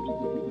concept.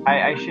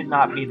 I should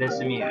not be this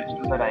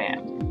amused, but I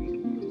am.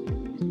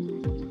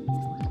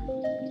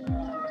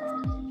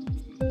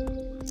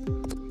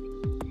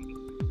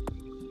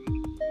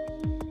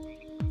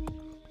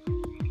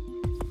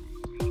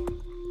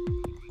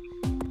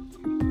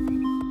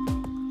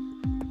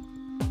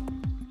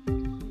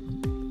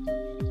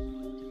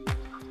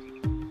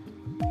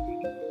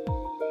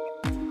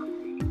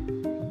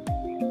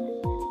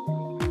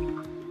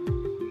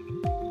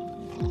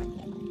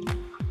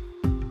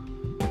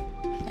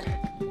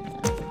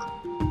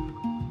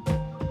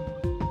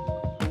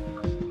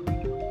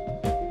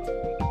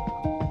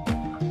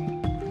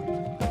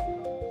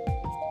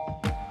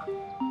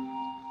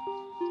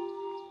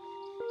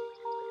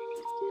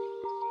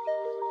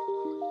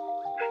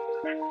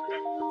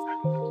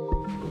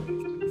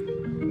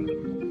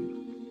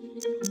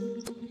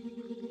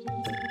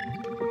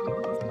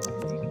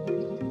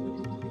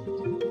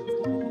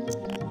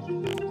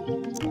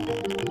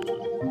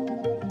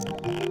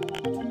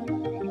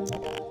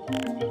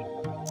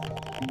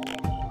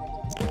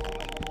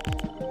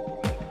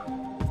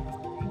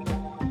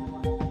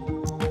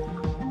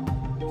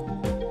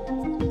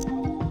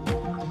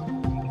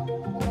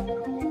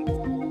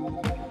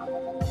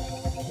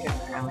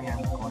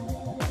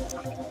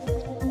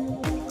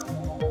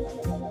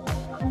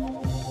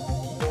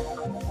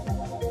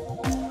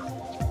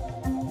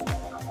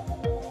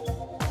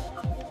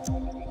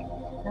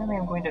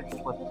 I'm going to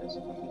flip this.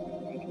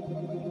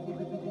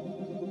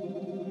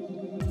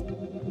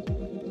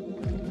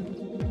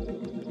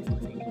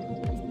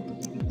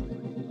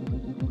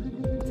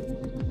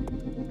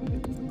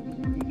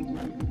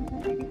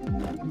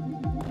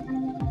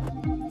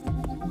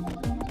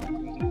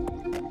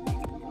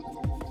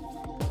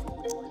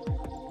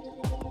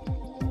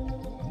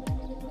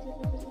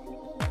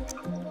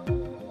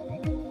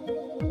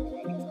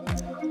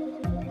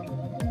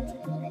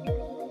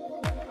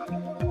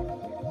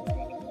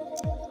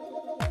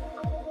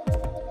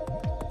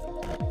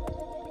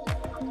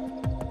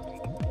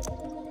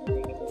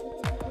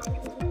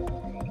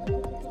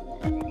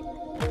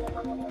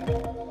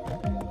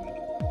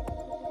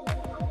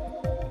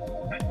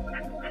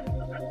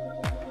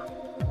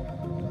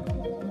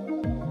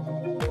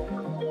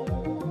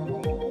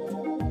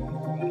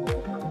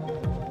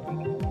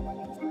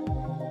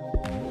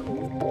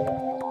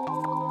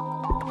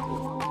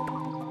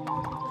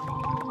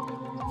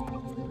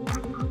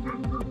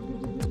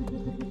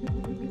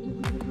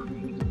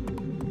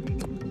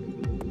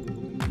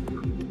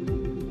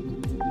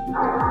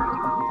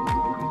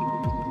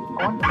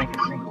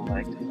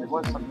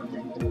 was something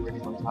that you could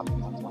originally copy on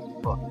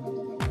one book.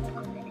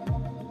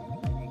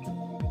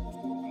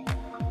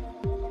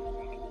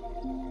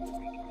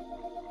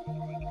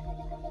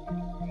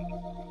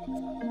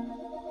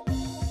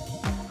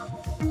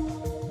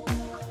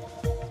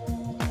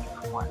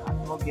 Why not?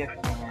 We'll get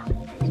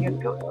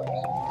goat.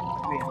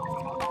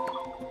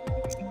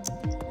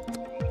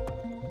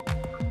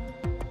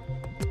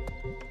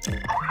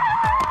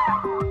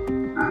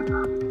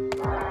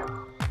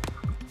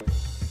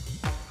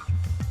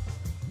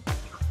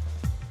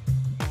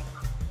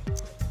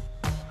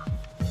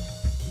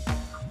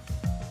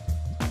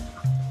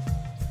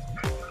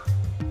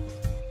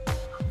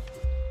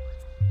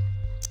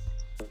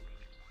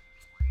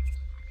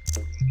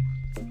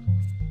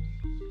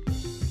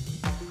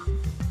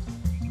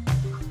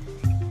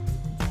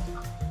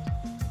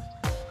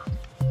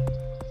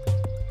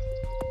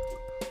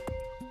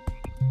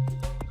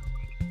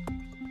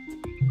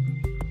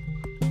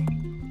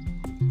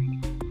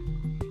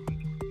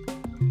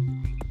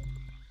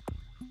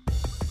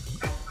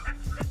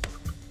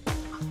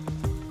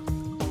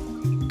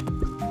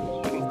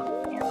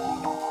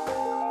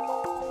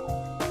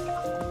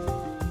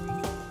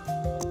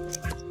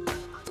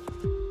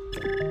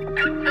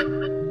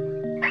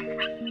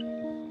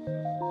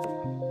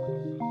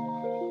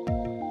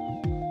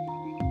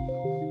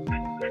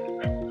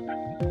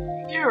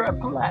 You're a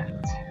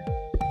plant.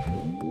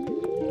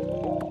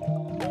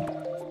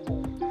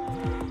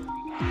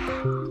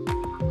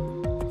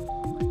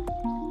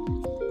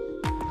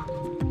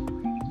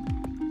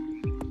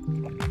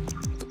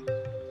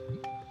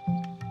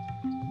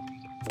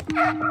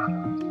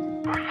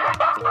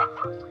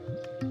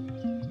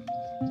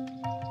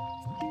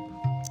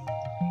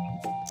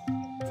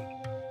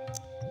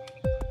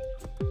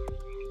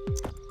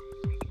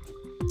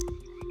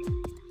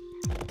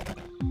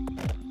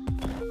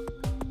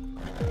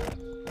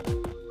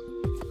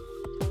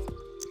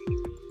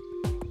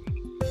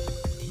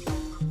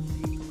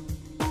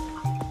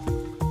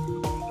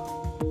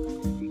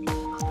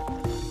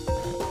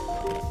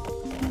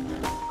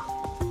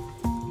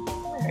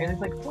 Hey, there's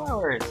like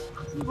flowers.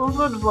 Simple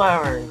wood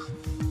flowers.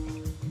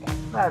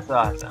 That's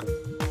awesome.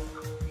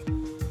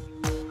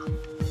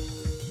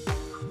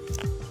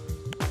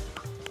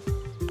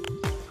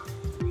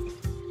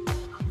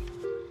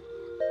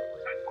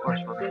 Of course,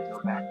 we're going to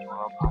go back to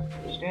our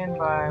popular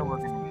standby. We're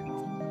going to go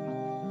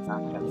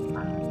knock down the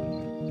furnace.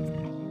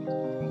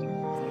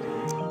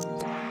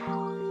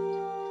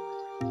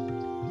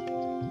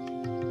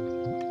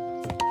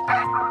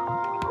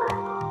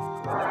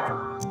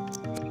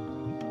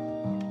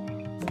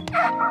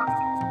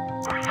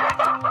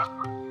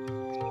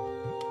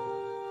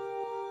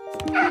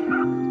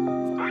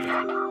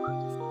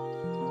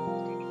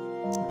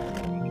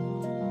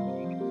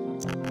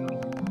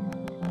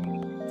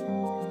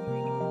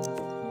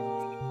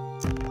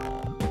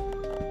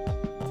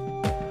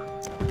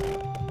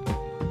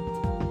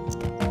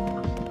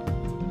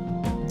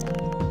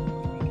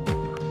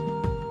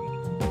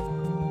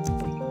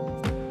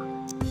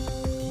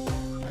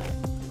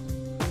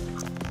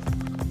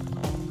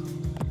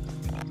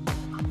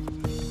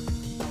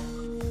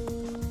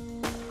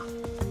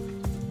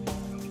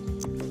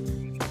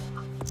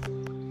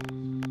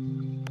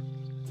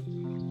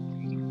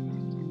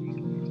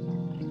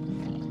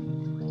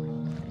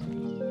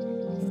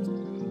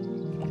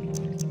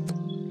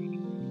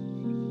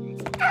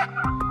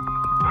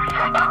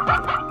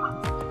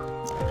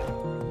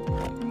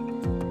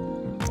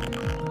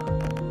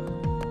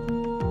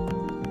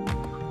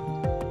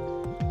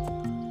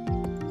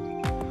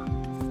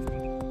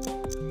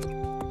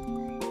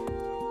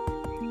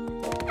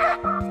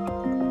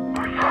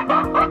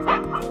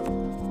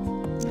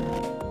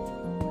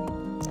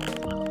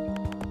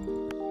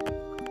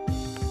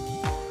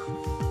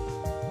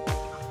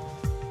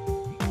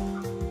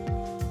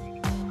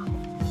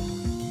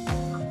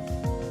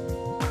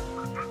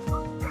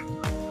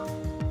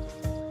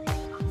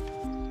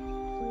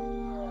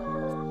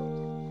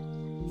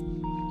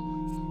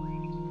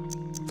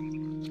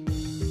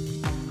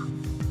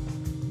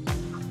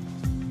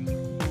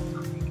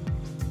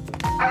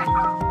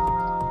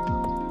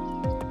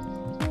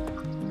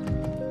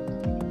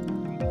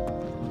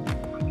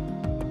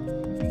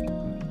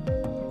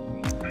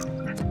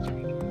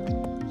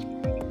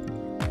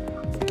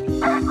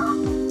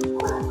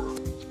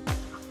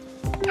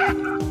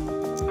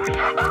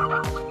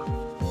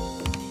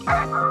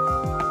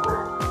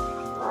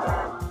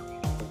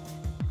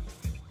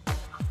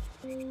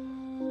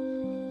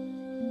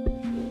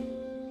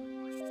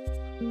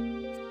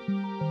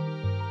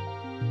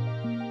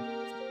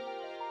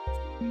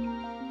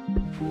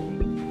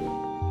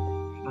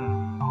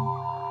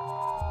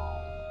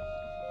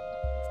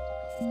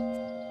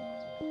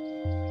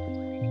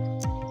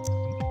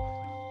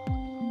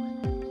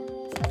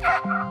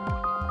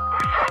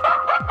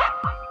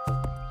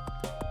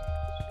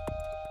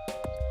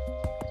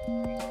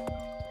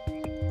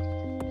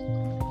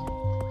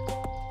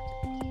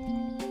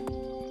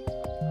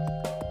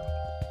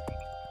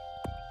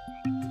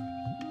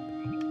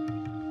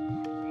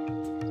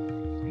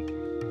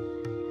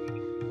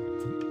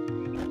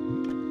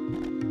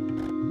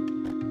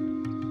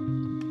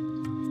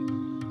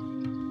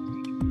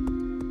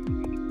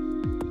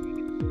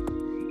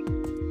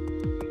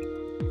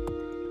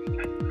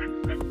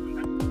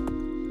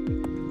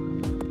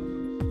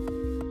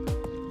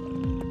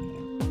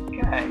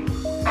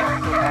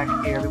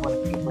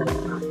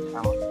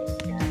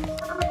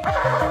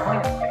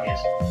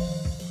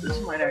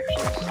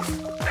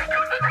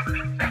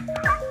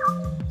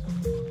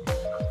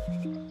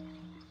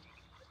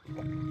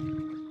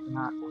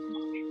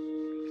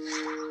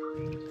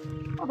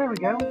 we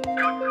go.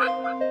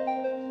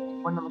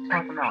 One that looks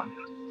like a melon.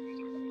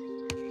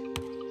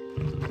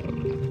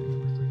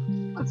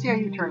 Let's see how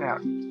you turn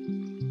out.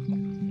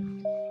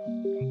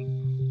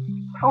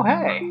 Oh,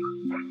 hey!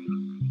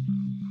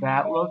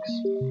 That looks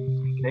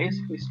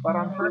basically spot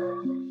on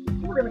perfect.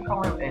 We're gonna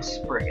call him a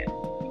Spriggan.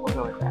 We'll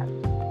go with that.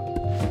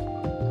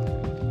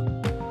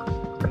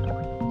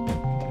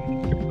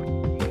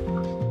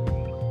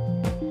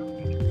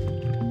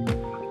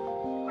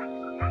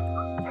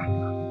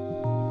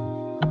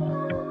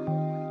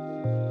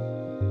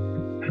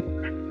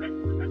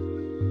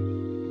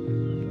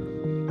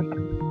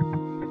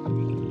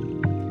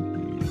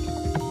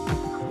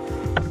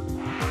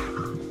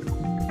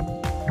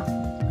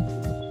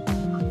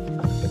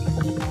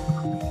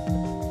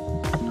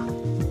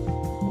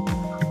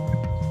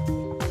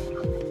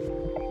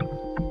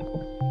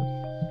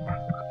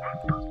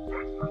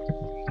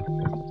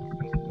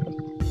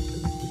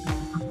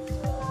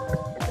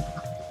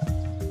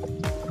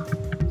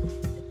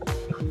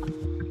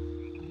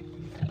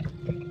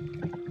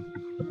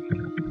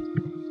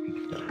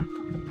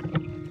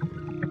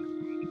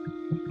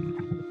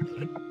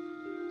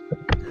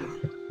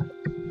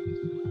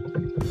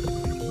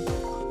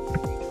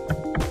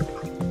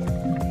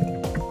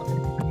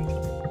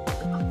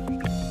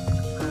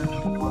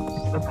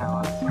 What's the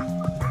balance?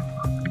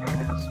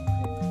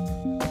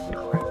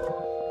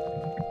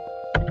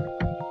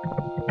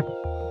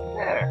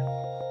 There.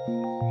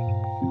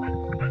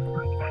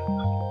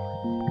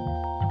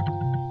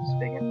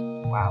 Spigot.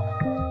 Wow.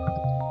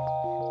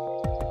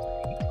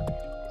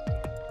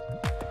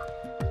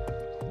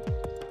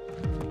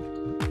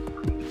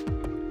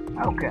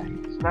 Okay,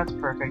 so that's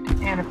perfect,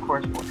 and of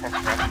course we'll test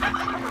that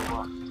as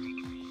well.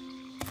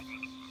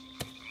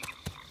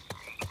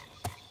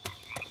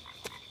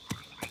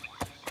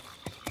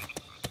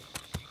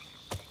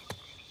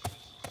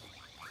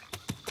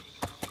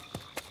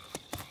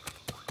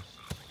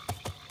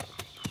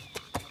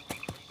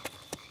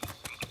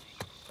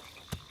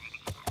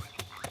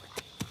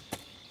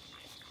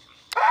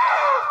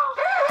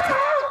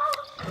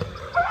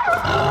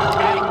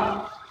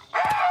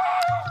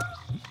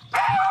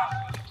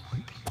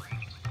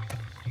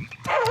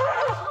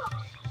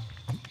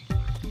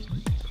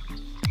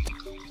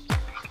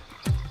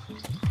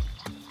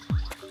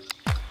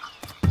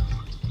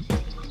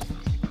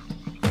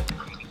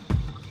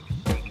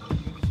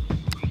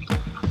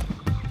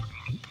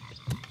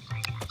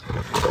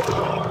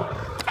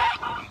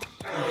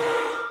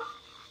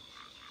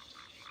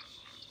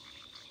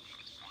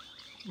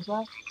 Is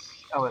that?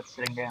 Oh, it's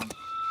sitting down.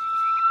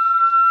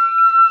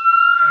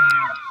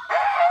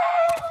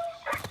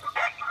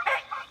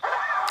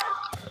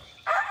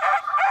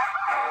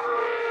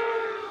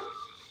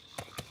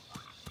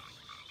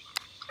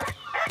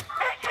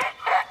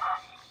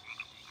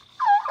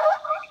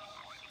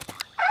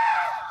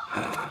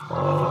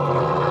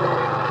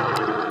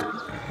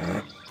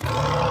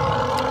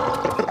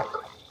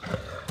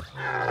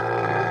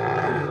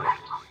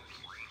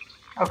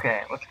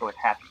 Okay, let's go with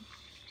happy.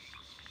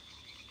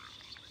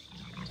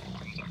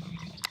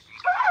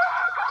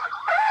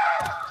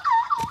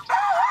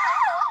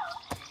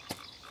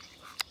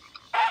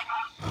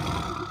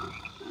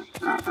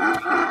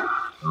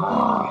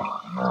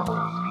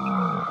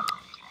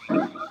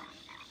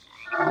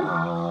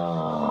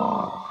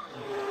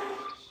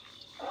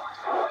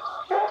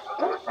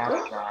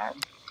 That's sad.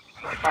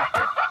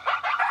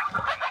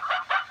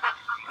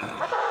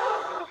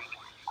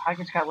 I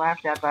just got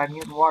laughed at by a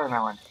mutant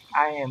watermelon.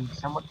 I am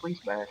somewhat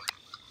pleased by this.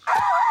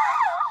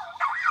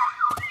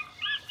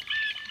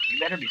 You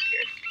better be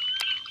scared.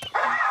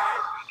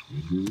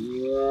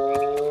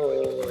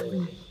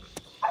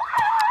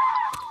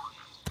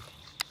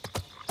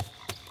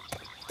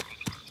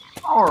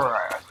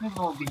 Alright, I think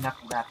it'll be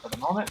enough of that for the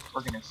moment.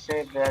 We're going to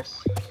save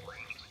this.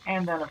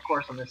 And then, of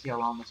course, I'm going to see how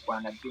long this will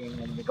end up being,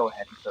 and I'm going to go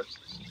ahead and post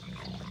this.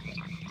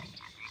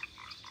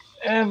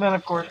 And then,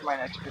 of course, my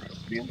next video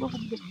will be a little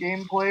bit of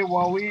gameplay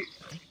while we...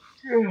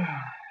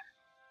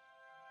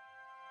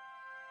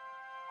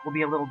 will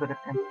be a little bit of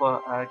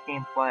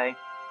gameplay.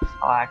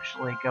 I'll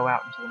actually go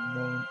out into the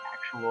main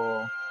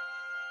actual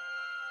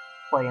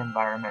play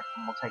environment,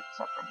 and we'll take this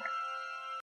up from there.